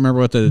beatdowns. I can't remember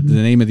what the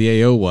name of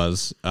the AO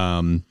was.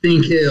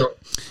 Pink Hill.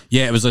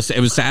 Yeah, it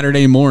was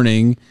Saturday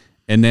morning,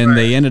 and then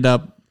they ended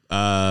up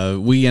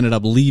we ended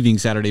up leaving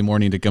Saturday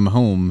morning to come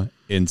home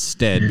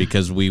instead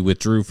because we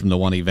withdrew from the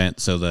one event.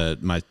 So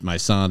my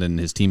son and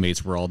his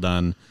teammates were all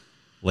done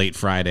late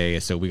Friday,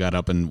 so we got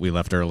up and we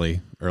left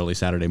early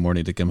Saturday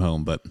morning to come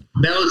home. But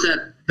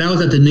that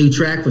was at the new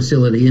track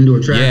facility, indoor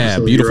track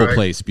facility.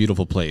 Yeah,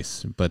 beautiful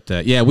place. But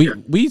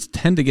we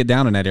tend to get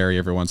down in that area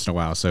every once in a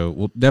while, so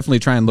we'll definitely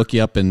try and look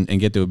you up and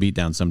get to a beat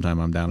down sometime.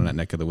 I'm down in that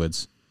neck of the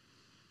woods.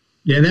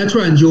 Yeah, that's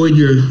why I enjoyed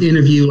your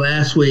interview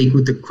last week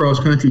with the cross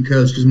country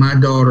coach, because my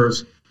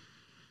daughter's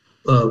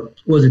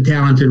was a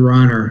talented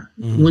runner.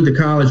 Went to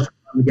college,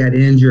 got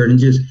injured, and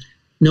just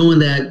knowing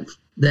that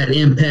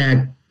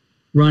impact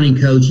running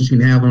coaches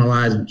can have on the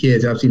lives of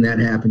kids. I've seen that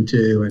happen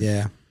too.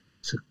 And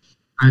so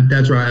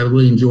that's why I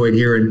really enjoyed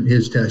hearing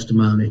his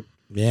testimony.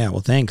 Yeah,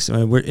 well, thanks.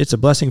 It's a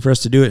blessing for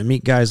us to do it and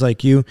meet guys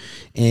like you.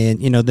 And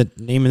the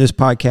name of this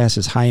podcast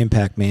is High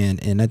Impact Man,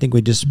 and I think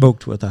we just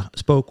spoke with a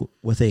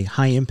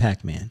high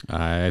impact man.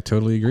 I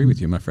totally agree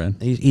with you, my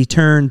friend. He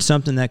turned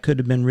something that could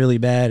have been really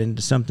bad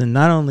into something,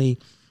 not only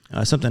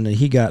something that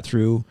he got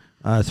through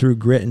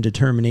grit and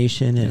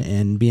determination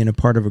and being a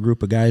part of a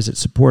group of guys that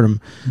support him,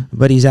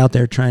 but he's out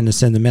there trying to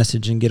send the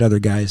message and get other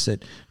guys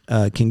that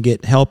can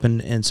get help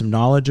and some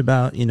knowledge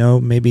about,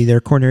 maybe their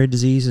coronary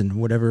disease and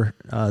whatever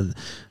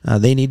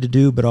they need to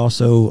do, but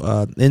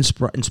also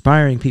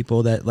inspiring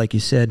people that, like you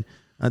said,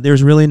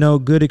 there's really no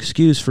good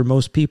excuse for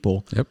most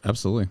people. Yep,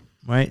 absolutely.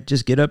 Right?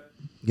 Just get up,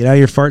 get out of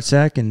your fart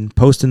sack and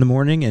post in the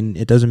morning, and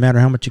it doesn't matter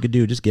how much you could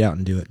do, just get out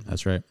and do it.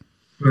 That's right.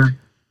 Right.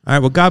 All right,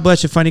 well, God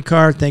bless you, Funny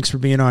Car. Thanks for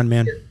being on,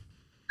 man.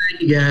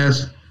 Thank you,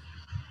 guys.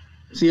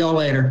 See y'all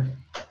later.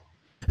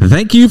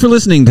 Thank you for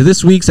listening to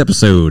this week's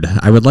episode.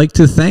 I would like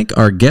to thank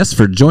our guests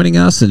for joining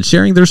us and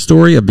sharing their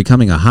story of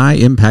becoming a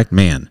high-impact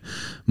man.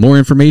 More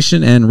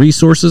information and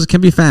resources can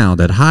be found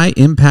at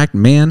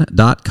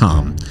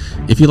highimpactman.com.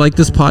 If you like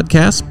this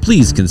podcast,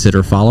 please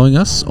consider following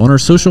us on our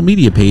social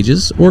media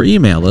pages or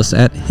email us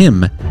at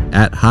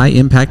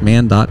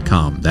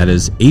him@highimpactman.com. That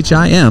is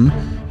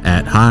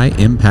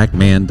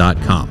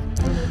HIM@highimpactman.com.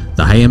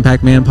 The High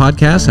Impact Man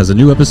podcast has a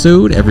new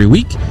episode every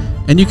week,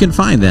 and you can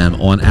find them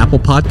on Apple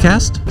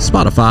Podcast,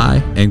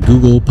 Spotify, and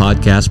Google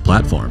Podcast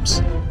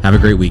platforms. Have a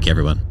great week,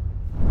 everyone.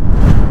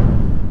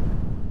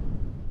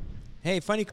 Hey, Funny